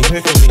 pay for me.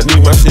 I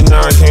need my shit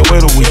now, I can't wait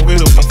a week.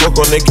 I fuck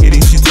on that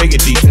kitty, she take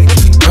it deep.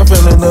 I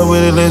fell in love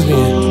with a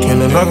lesbian.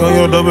 Can I knock on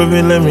your door if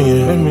it let me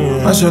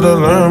in? I should've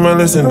learned my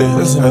lesson then.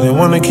 I didn't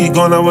wanna keep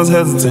going, I was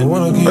hesitant.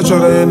 I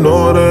tried to head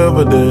no one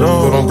ever did.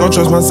 But I'm gon'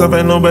 trust myself,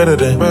 ain't no better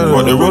than.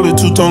 Want to roll it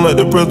two-tone like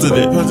the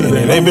president.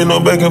 And ain't been no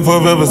back and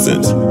forth ever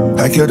since.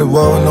 I killed the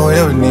ball with no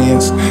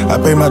evidence.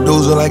 I pay my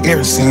dues like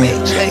every cent.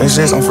 And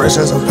shit, I'm fresh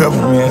as a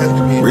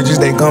peppermint. Riches,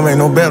 they come, ain't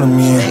no better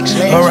man.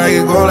 Alright,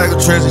 it go like a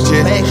treasure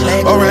chest.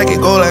 Alright,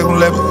 it go like a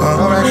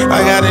leprechaun.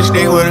 I got this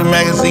shit with a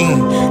magazine.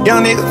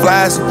 Young niggas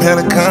fly as a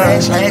pelican.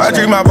 I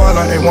treat my ball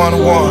like they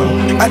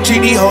 1-on-1. I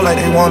treat these hoes like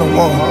they 1-on-1.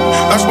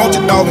 I smoke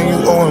your dog and you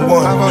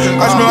 0-1.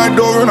 I smell like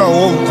Dover and I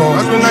overcome.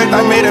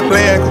 I made a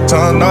play at the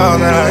tongue. Now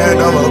I had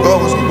double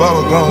go with some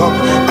bubble gum.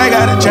 I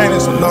got a chain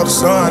and some another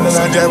sun. And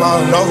I jab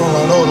all another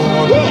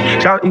one.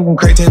 Shout even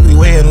crazy we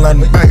way in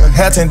London. I got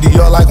hats and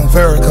Dior like I'm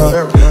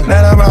Farrakhan.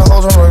 Now I'm out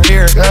hoes on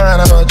Revere gun.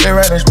 I'm a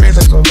J-Rat and streets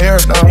like some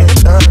marathon.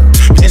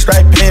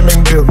 Pinstripe pen, make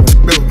me build.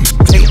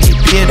 Take the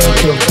kid and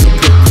kill.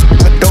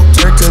 I don't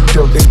turn to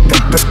kill. They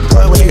put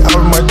away out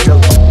of my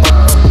kill.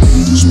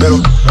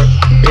 Spittle.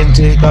 Didn't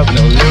take up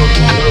no little.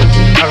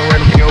 I don't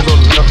random kills on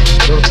the left.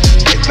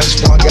 Let's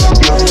start getting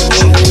killed.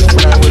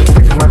 Ride with a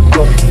pick in my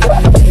throat.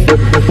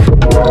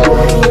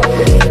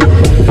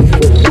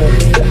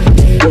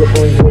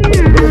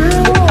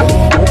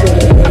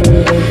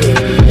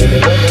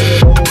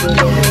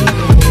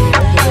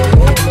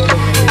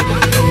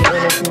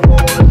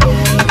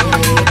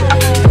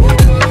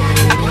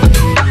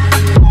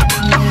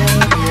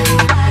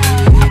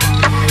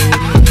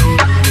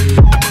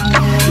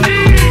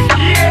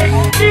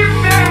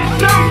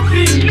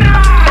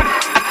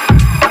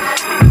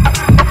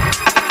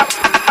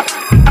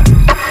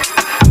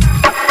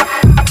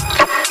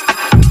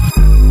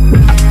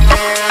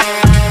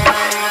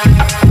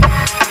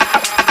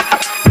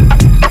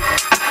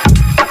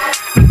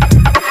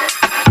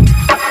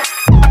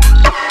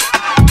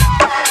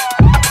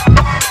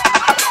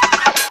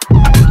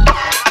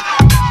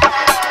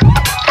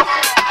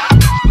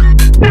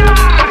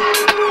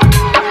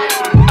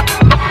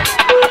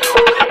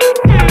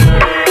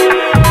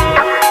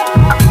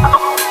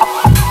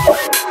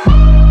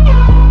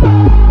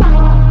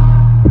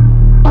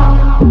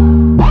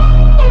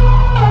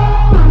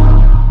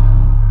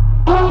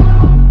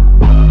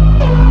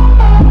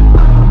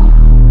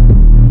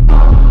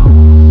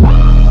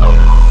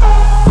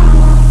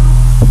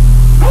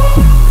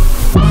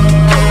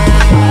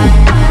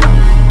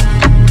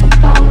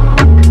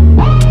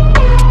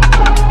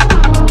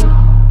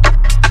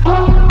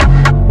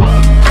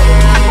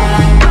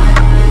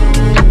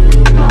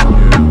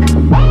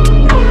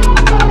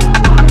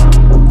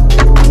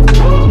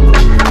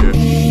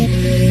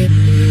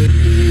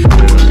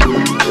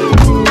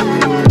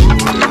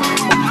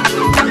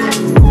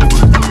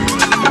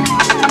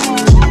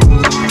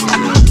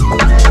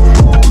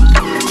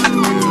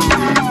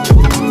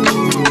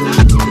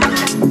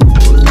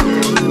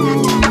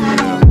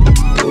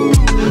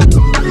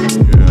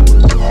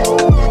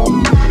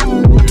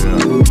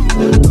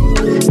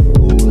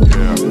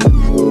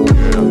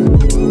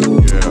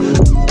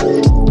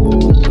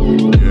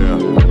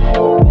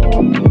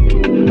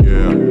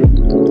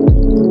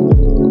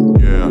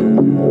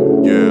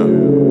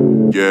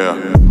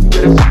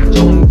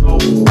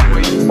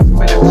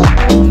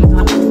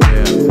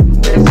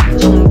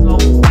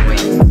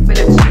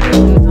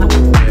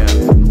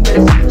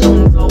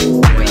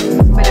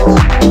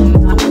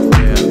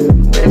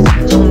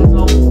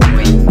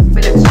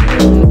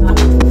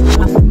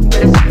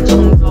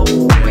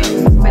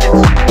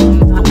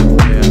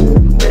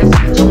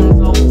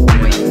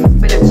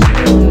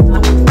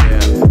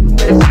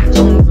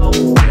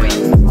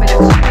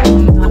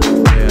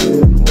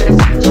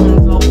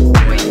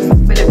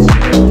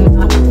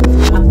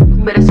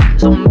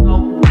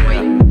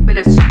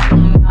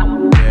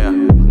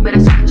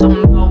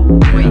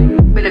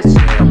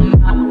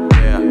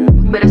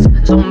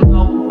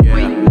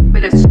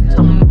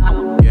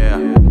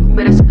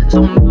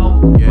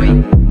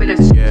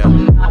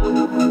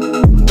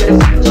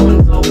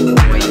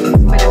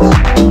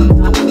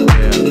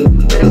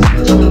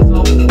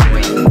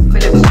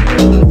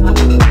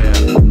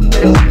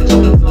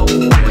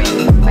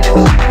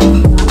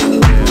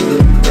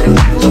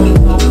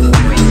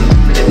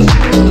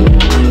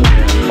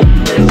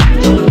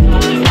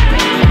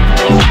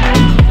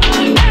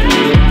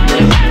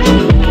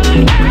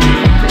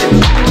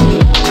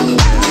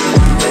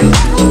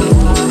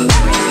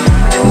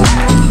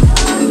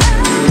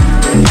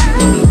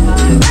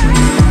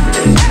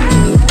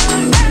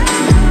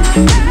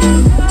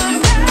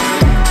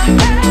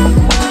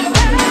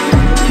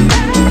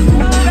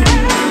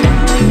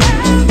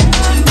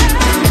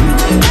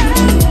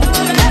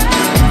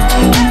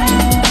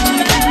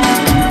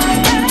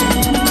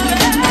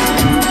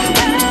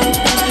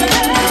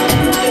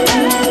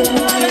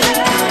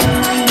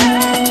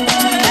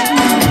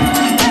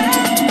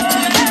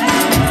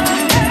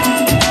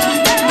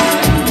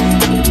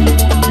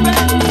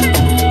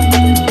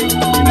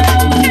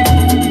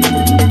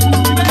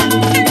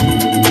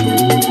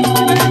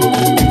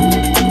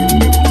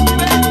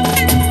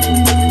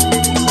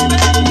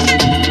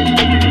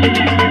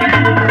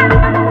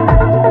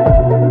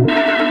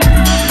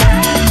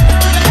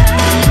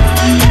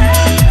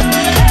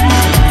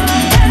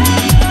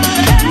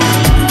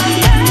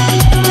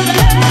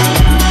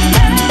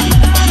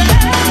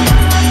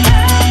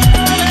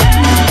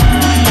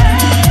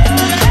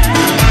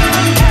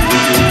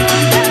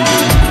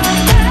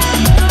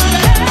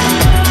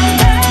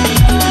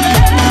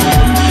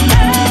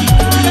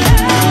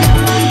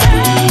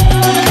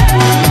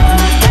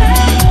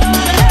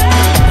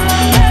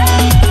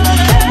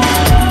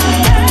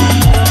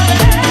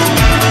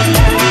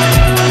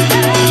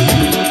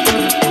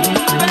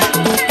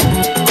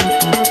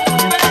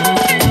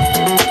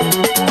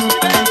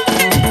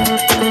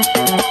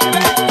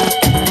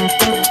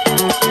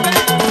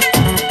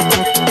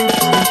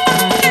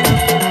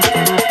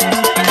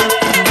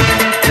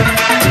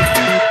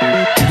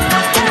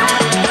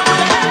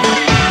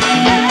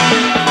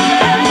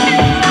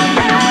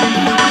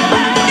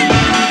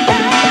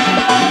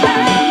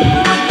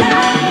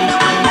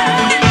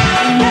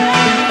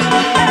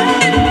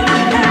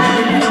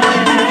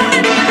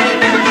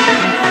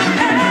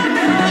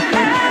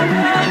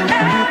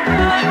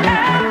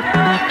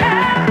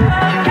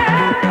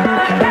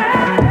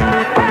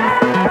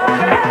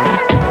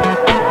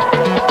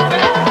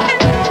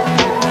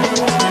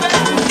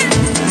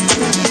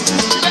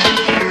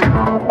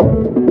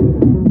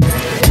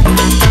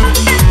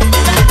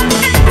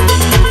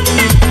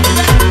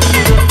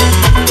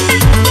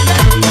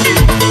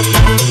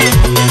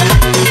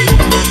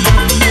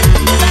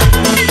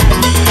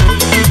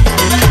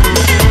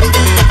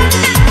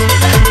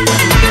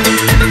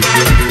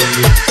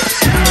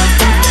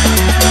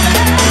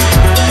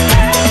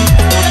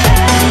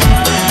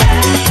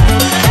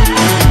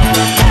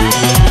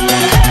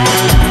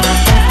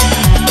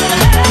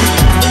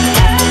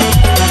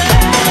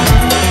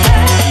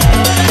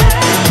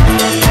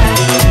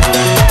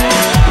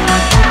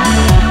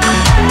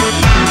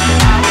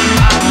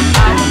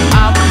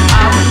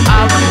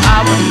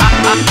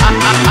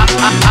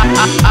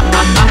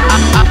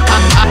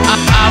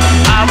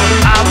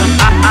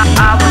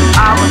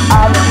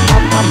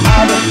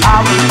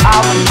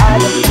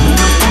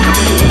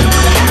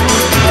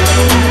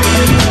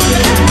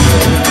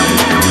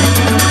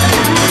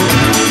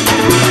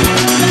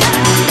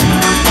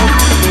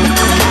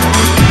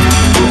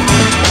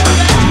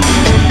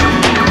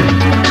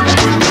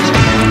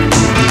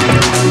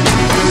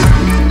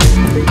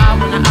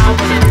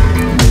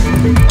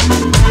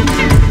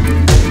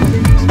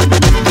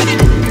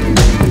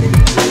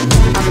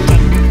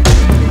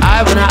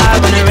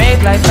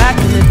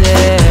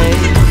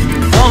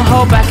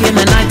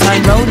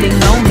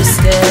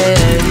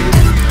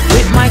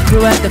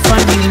 at the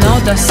front, you know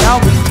that's how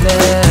we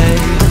play.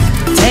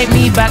 Take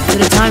me back to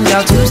the time,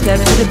 y'all two-step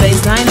to the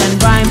bass, line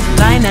and rhyme.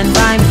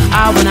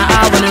 I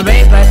wanna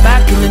rave right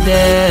back in the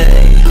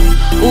day.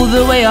 All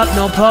the way up,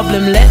 no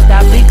problem, let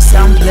that big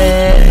sound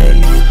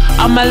play.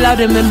 I'm allowed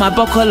him in my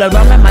buckle,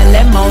 around with my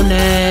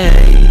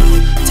lemonade.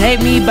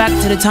 Take me back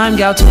to the time,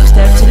 girl,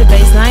 two-step to the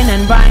bass, line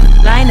and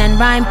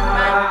rhyme.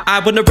 I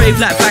wanna rave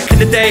like back in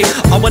the day.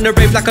 I wanna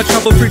rave like I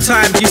traveled through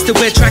time. Used to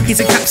wear trackies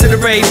and caps in the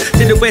rave.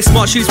 Didn't wear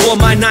smart shoes, wore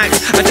my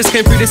Nikes. I just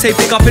came through to say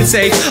pick up and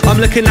say I'm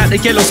looking at the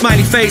yellow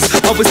smiley face.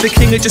 I was the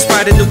king of just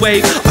riding the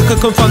wave. I could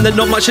confirm that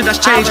not much of that's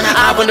changed.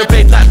 I wanna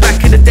rave like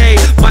back in the day.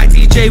 My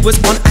DJ was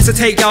on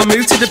acetate. Y'all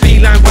moved to the B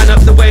line, ran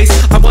up the waist.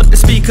 I want the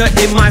speaker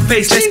in my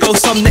face. Let's go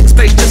some next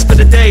place just for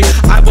the day.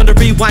 I wanna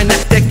rewind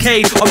that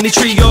decade. Omni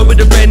trio with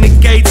the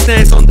renegade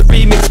snares on the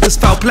remix was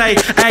foul play.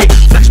 Hey,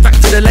 flashback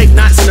to the late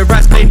nights and the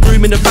rats made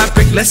room in the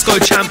fabric, let's go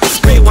champ.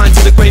 Rewind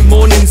to the great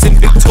mornings in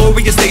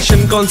Victoria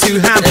Station, gone to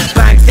ham.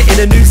 Bang, hitting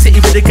a new city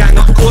with a gang.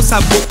 Of course I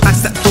walked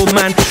past that door,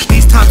 man.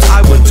 These times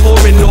I went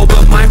touring, all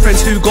but my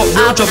friends who got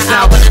real jobs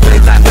now.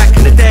 Rave like back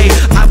in the day.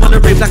 I wanna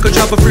rave like a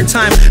travel through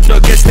time. No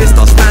guest list,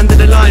 I'll stand in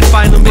the line.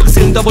 Final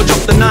mixing, double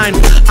drop the 9.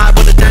 I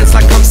wanna dance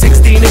like I'm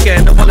 16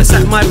 again. I wanna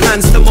set my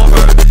plans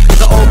tomorrow.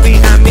 The old me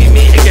and me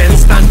meet again.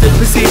 Standard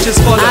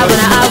procedures follow.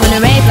 I wanna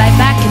rave like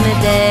back in the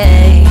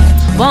day.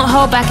 Won't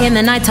hold back in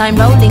the nighttime,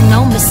 rolling,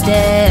 no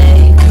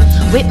mistake.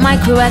 With my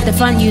crew at the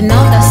front, you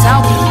know that's how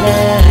we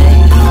play.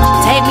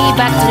 Take me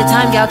back to the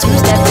time, girl,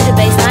 two-step to the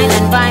bass, line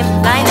and rhyme.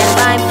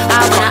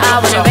 I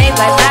wanna rave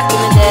right back in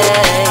the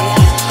day.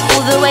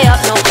 All the way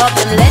up, no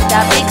problem, let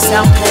that big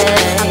sound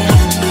play.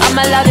 I'm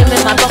allowed him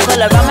in my buckle,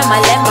 around with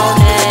my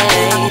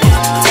lemonade.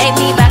 Take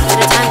me back to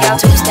the time, girl,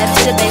 two-step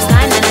to the bass,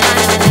 line and rhyme.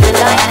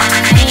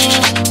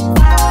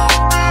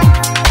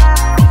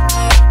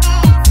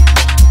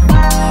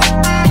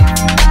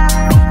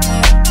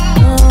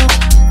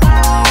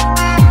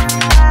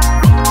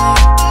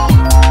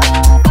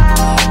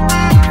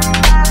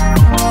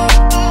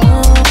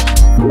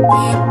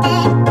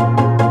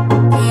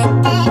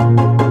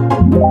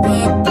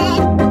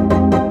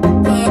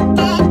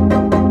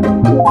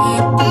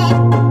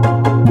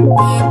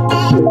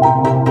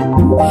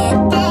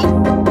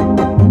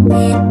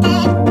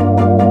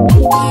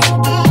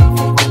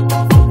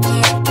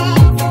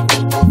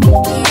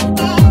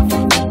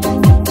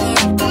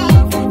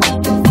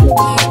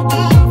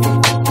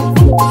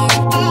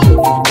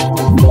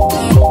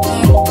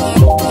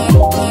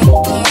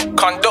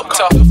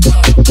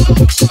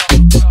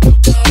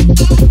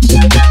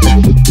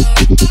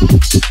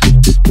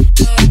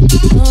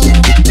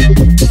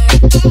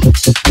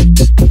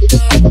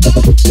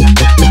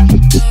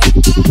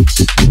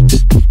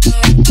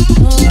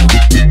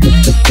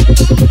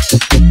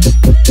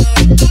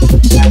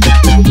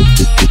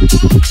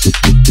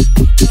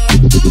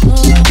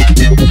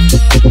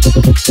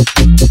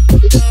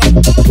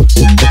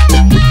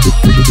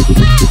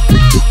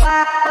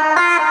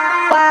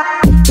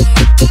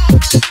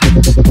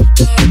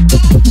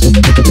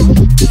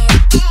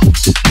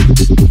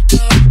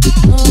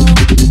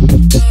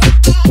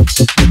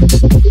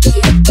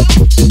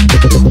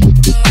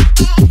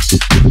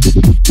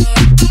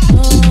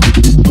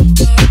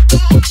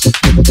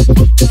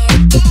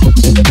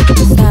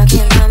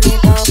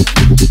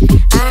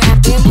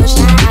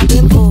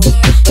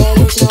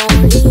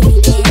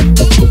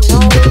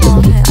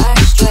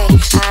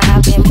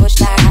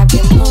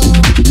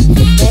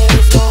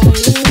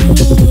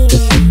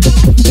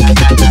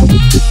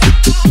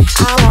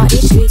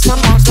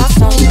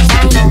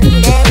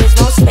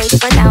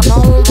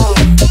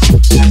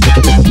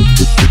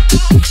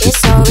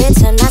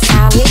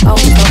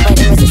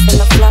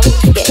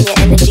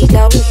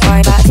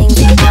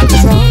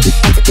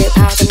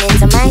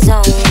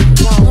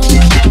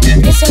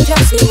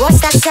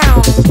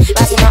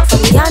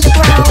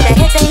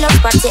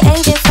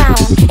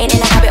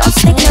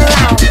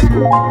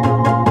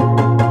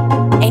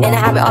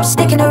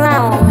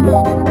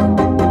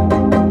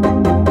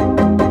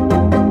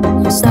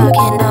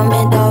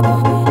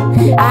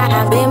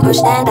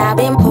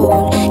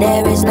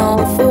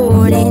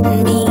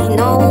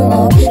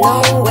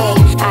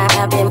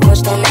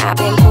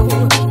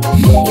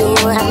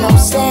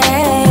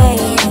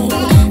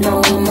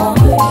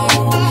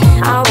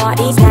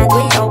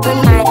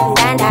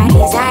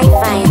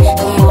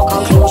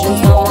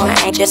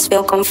 Just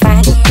feel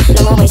confined.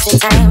 No more wasting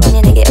time on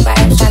your negative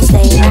vibes. Trying to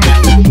stay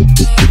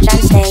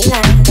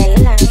alive.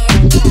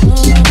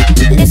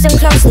 Listen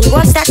closely,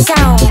 what's that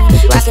sound?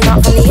 Rising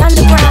up from the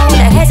underground.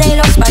 The heads ain't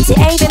lost, but it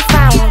ain't been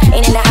found.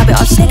 Ain't in the habit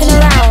of sticking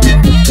around.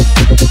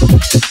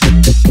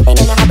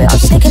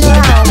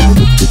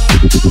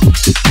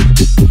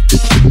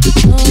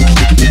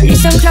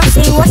 Listen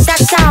closely, what's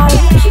that sound?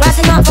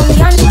 Rising up from the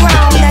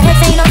underground. The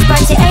heads ain't lost, but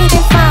it ain't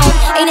been found.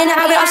 Ain't in the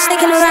habit of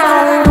sticking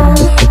around.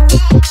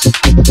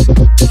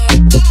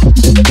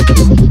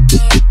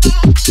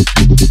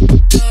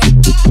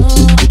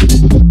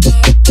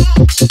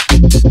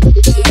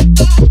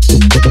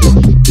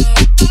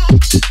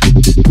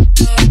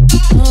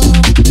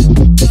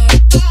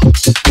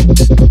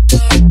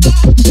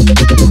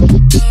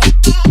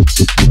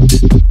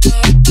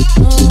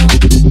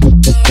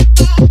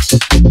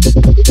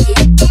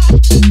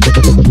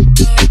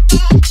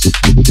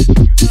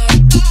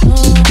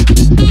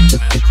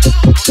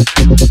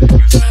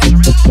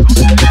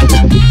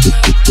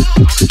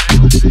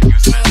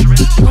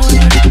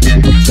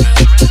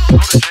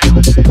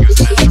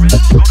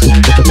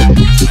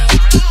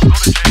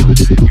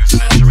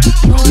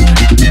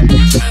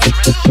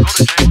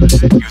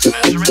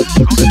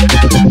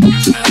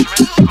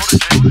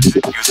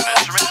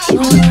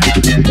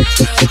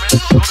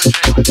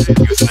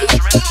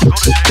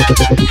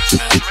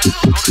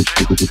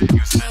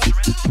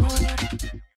 surrender.